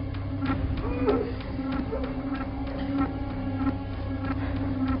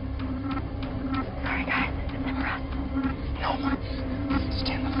 Sorry, guys. It's never us. No.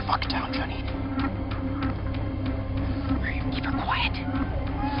 Stand the fuck down, Johnny. Keep her quiet.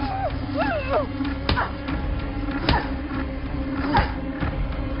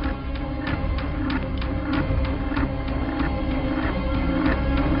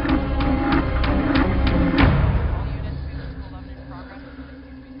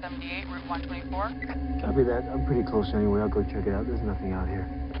 Copy that. I'm pretty close anyway. I'll go check it out. There's nothing out here.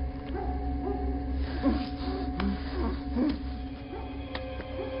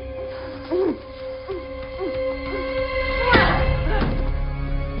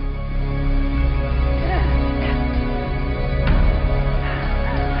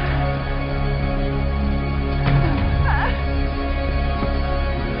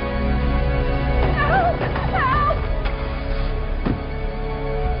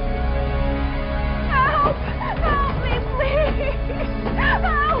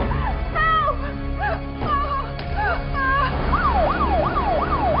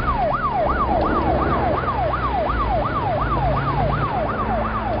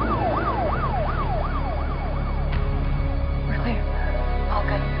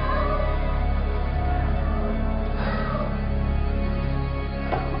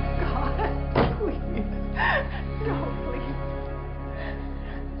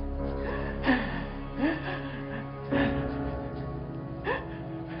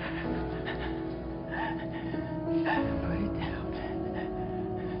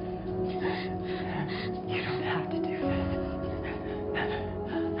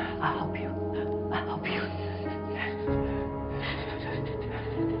 I'll help you. I'll help you.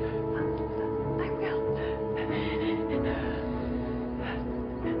 I will.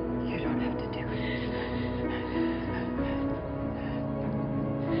 You don't have to do it.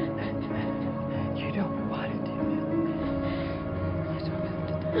 You don't want to do it. You don't have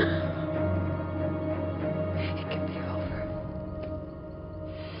to do it. It can be over.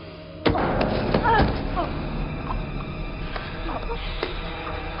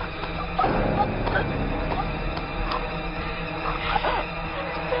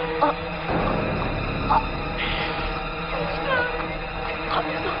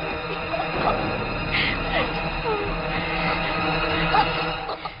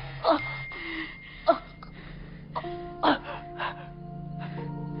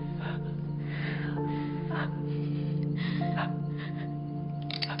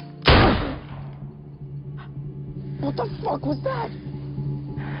 What the fuck was that?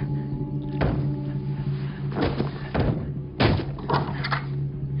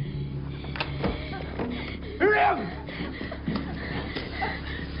 Miriam!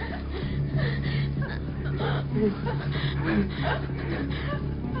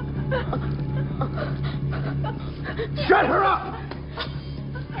 Shut her up!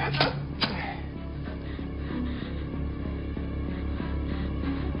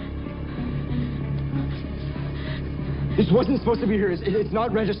 This wasn't supposed to be here. It's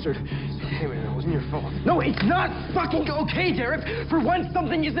not registered. It's okay, man. It wasn't your fault. No, it's not fucking okay, Derek. For once,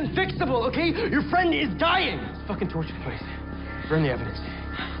 something isn't fixable, okay? Your friend is dying. It's a fucking torture place. Burn the evidence.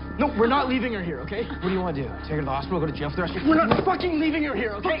 No, we're not leaving her here, okay? What do you want to do? Take her to the hospital, go to jail for the rest of your life? We're not fucking leaving her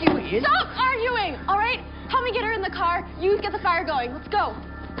here, okay? You idiot. Stop arguing, all right? Help me get her in the car. You get the fire going. Let's go.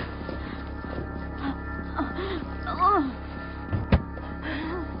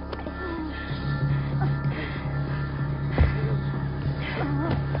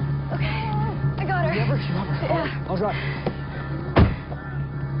 Okay, I got her. You have her? Yeah. I'll drive.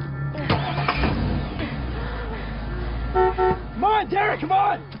 Come on, Derek, come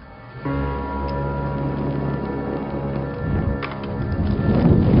on!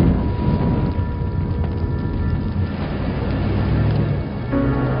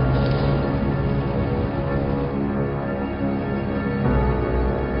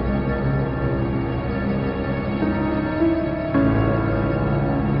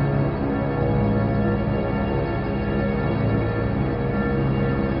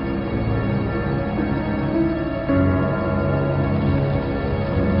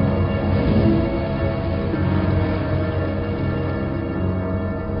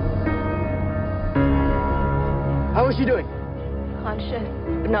 How is she doing? Conscious,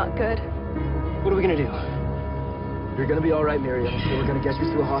 but not good. What are we gonna do? You're gonna be all right, Miriam. So we're gonna get you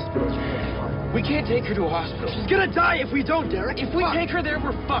to a hospital. You're gonna be fine. We can't take her to a hospital. She's gonna die if we don't, Derek. If we take her there,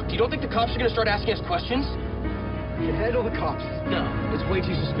 we're fucked. You don't think the cops are gonna start asking us questions? We can handle the cops. No, it's way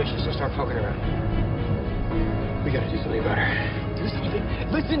too suspicious. They'll start poking around. We gotta do something about her. Do something?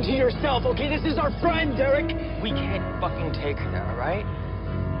 Listen to yourself, okay? This is our friend, Derek. We can't fucking take her there, all right?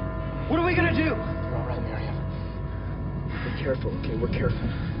 What are we gonna do? You're all right, Miriam. We're careful, okay? We're careful.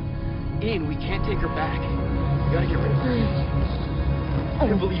 Ian, we can't take her back. We gotta get rid of her. I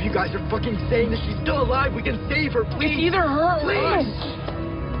can't believe you guys are fucking saying that she's still alive. We can save her, please. It's either her or us.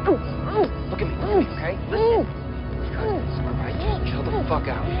 Look at me, okay? Listen. You got this, all right? Just chill the fuck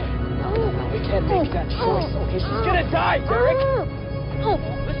out. No, we can't make that choice, okay? She's gonna die, Derek.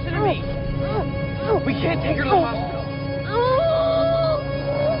 Listen to me. We can't take her to the hospital.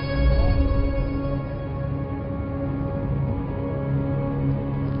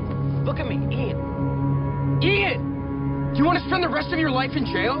 Look at me, Ian. Ian! Do you want to spend the rest of your life in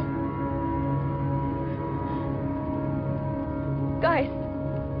jail? Guys,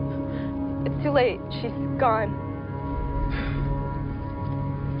 it's too late. She's gone.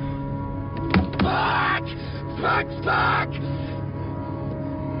 Fuck! Fuck! Fuck!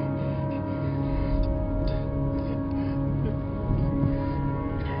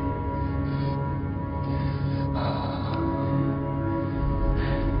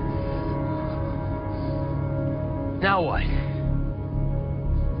 Now what?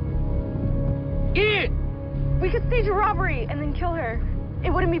 Ian! We could stage a robbery and then kill her. It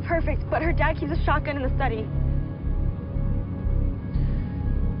wouldn't be perfect, but her dad keeps a shotgun in the study.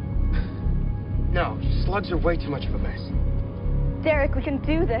 No, slugs are way too much of a mess. Derek, we can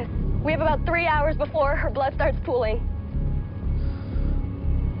do this. We have about 3 hours before her blood starts pooling.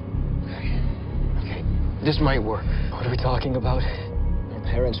 Okay, this might work. What are we talking about? Our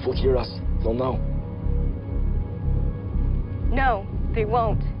parents will hear us. They'll know. No, they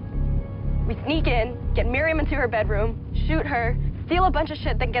won't. We sneak in, get Miriam into her bedroom, shoot her, Steal a bunch of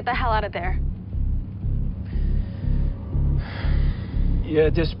shit, then get the hell out of there. Yeah,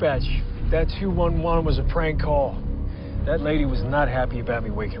 dispatch. That 211 was a prank call. That lady was not happy about me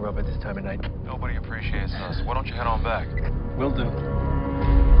waking her up at this time of night. Nobody appreciates us. Why don't you head on back? Will do.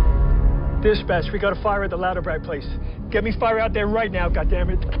 Dispatch, we got a fire at the Louderback place. Get me fire out there right now,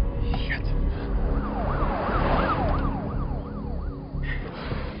 goddammit. Shit.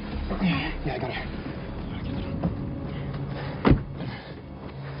 Yeah, I got her.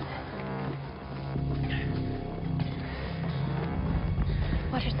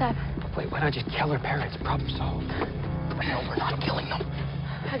 Watch your step. Wait, why not just kill her parents? Problem solved. No, we're not killing them.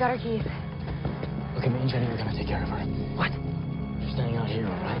 I got her keys. Okay, me and Jenny are gonna take care of her. What? You're staying out here,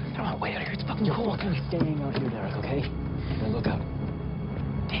 all right? I don't want to wait out here. It's fucking cold. You're fucking staying out here, Derek, okay? Now look out.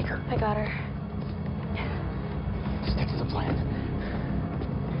 Take her. I got her. Stick to the plan.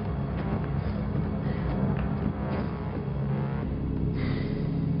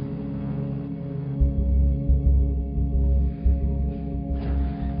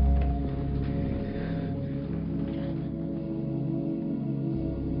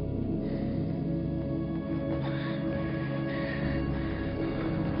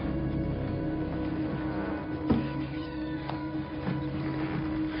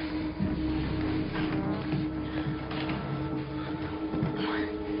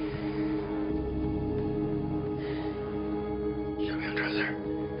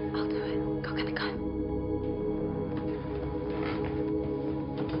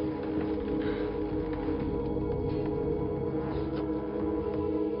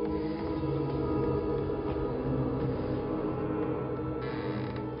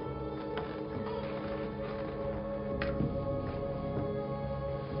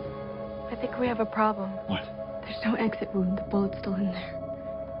 I think we have a problem. What? There's no exit wound. The bullet's still in there.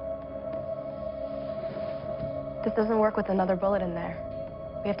 This doesn't work with another bullet in there.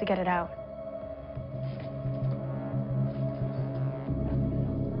 We have to get it out.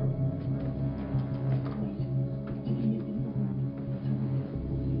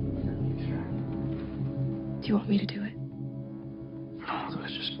 Do you want me to do it? No,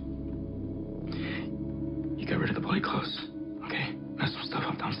 let's just... You get rid of the bloody clothes, okay? Mess some stuff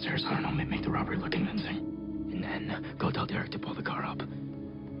up downstairs. I don't know, make the robbery look convincing. And then go tell Derek to pull the car up.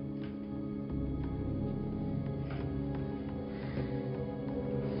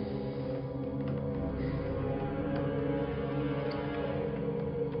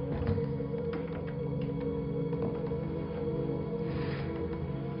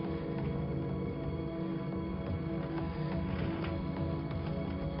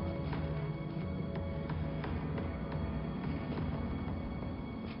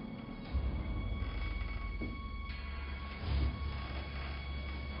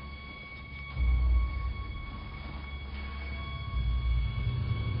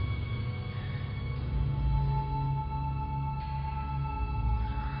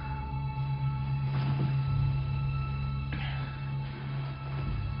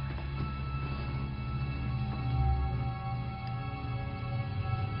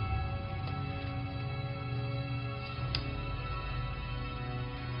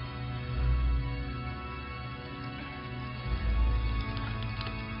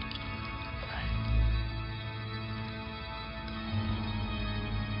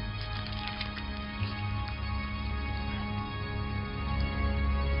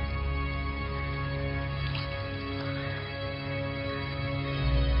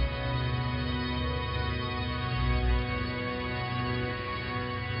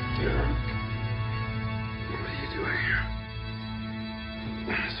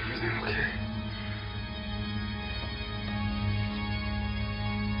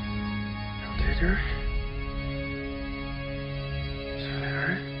 Derek? Is everything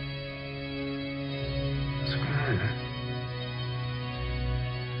alright? What's going on, man?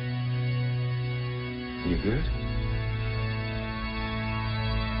 You good?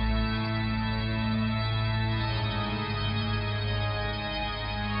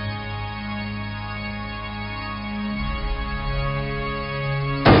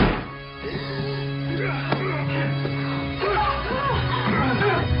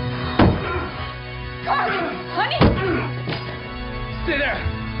 Stay there!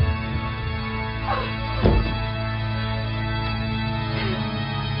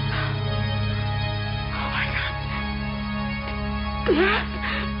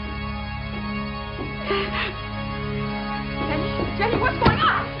 Jenny, what's going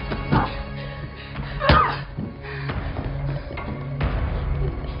on?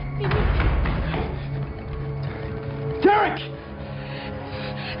 Derek!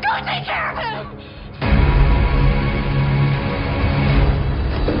 Go take care of him!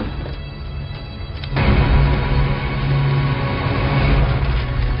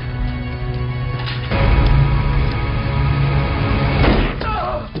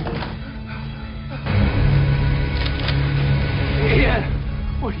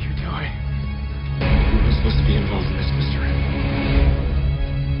 What are you doing? You're not supposed to be involved in this, mister.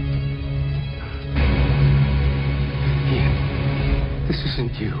 Ian, this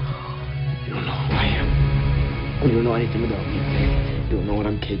isn't you. You don't know who I am. You don't know anything about me, okay? You don't know what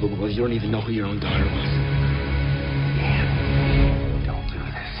I'm capable of. You don't even know who your own daughter was. Ian, don't do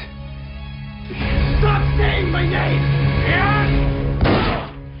this. Stop saying my name! Ian!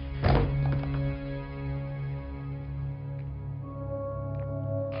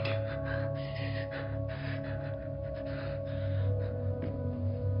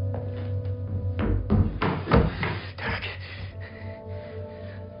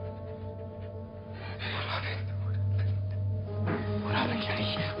 What happened,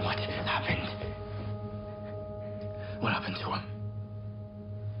 Jenny? What happened? What happened to him?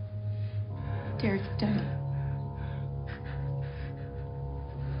 Derek's dead.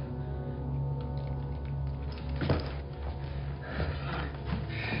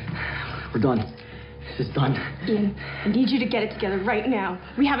 We're done. This is done. Ian, I need you to get it together right now.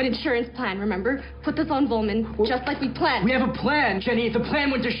 We have an insurance plan, remember? Put this on Bowman, just like we planned. We have a plan, Jenny. If the plan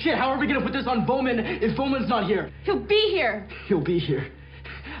went to shit, how are we gonna put this on Bowman if Bowman's not here? He'll be here. He'll be here.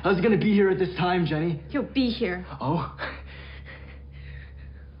 I was gonna be here at this time, Jenny. He'll be here. Oh?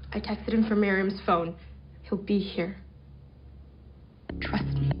 I texted him from Miriam's phone. He'll be here. Trust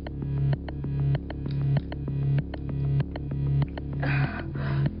me.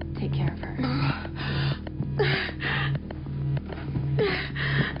 Take care of her.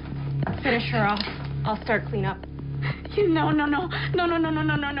 Finish her off. I'll start cleanup. You no,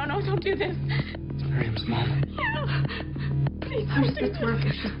 don't do this. It's Miriam's mom. Please, how does this work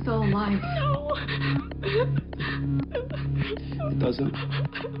if she's still alive? No. It doesn't.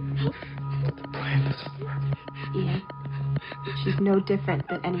 The plan doesn't work. Ian, she's no different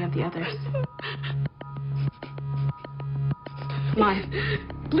than any of the others. Come on.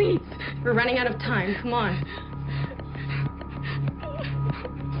 Please. We're running out of time. Come on.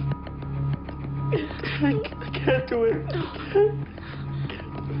 I can't do it.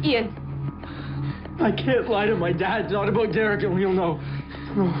 Ian. I can't lie to my dad. It's not about Derek and he'll know.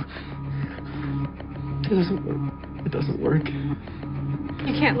 No. It doesn't work. It doesn't work.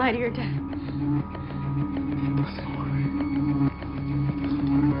 You can't lie to your dad.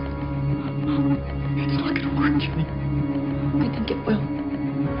 It's not gonna work, Jenny. I think it will.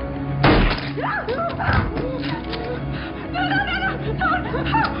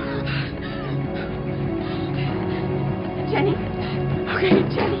 Jenny. Okay,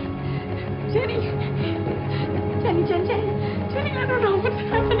 Jenny. Jenny, I don't know what's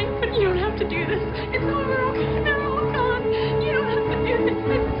happening, but you don't have to do this. It's over, okay? They're all gone. You don't have to do this.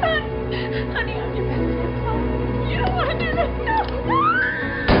 It's done. Honey, I'm your best friend. You don't want to do this. No.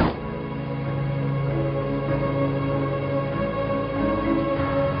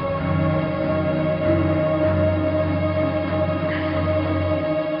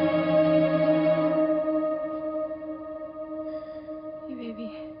 Hey, baby.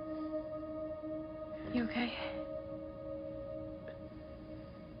 You okay?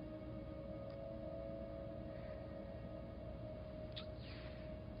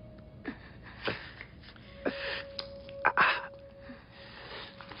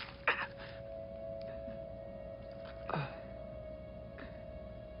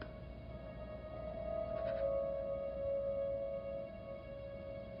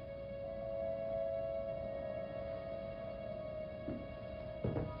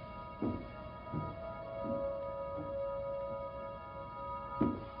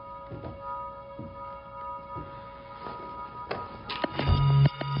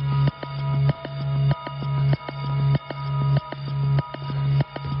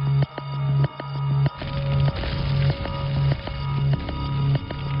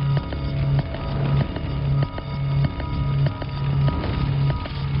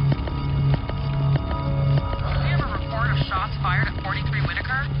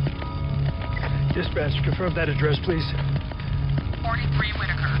 Dispatch, confirm that address, please. 43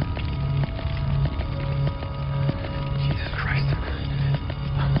 Whitaker. Jesus Christ.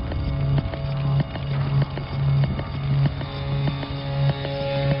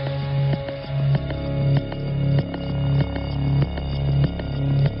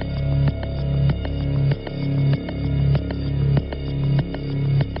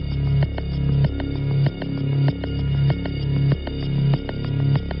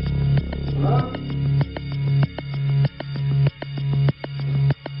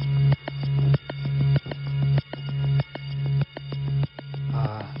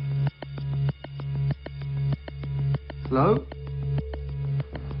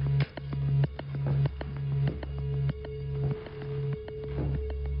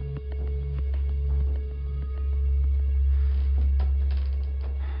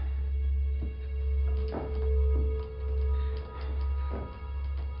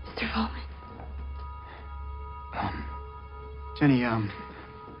 Jenny,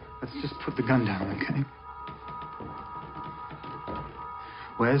 let's just put the gun down, okay?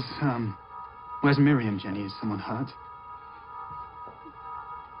 Where's Miriam, Jenny? Is someone hurt?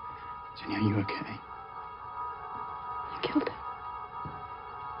 Jenny, are you okay? You killed him.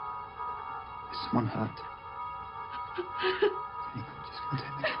 Is someone hurt? Jenny, just gonna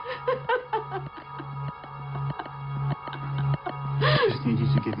take the gun. I just need you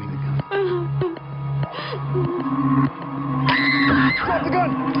to give me the gun. Drop the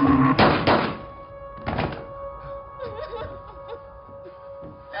gun!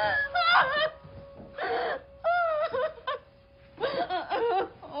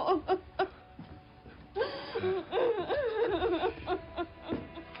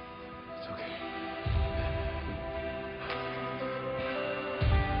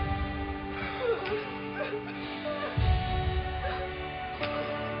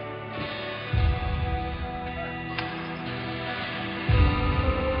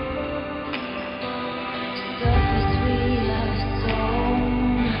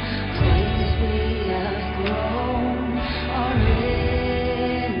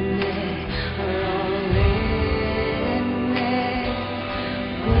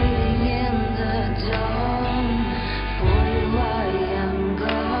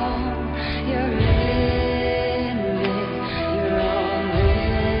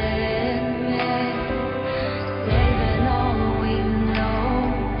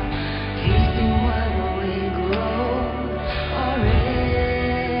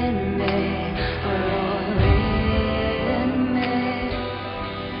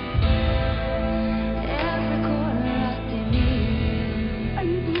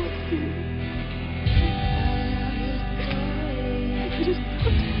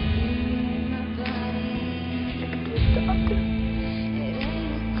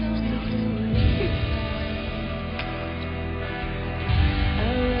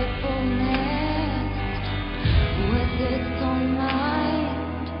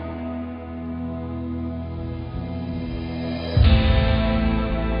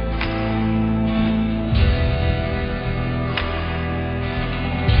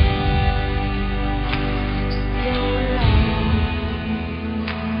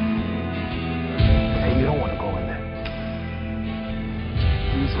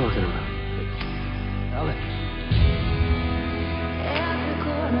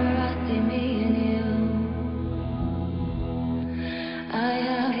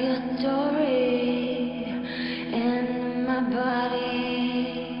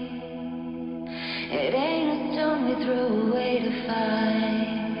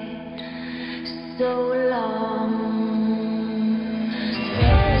 So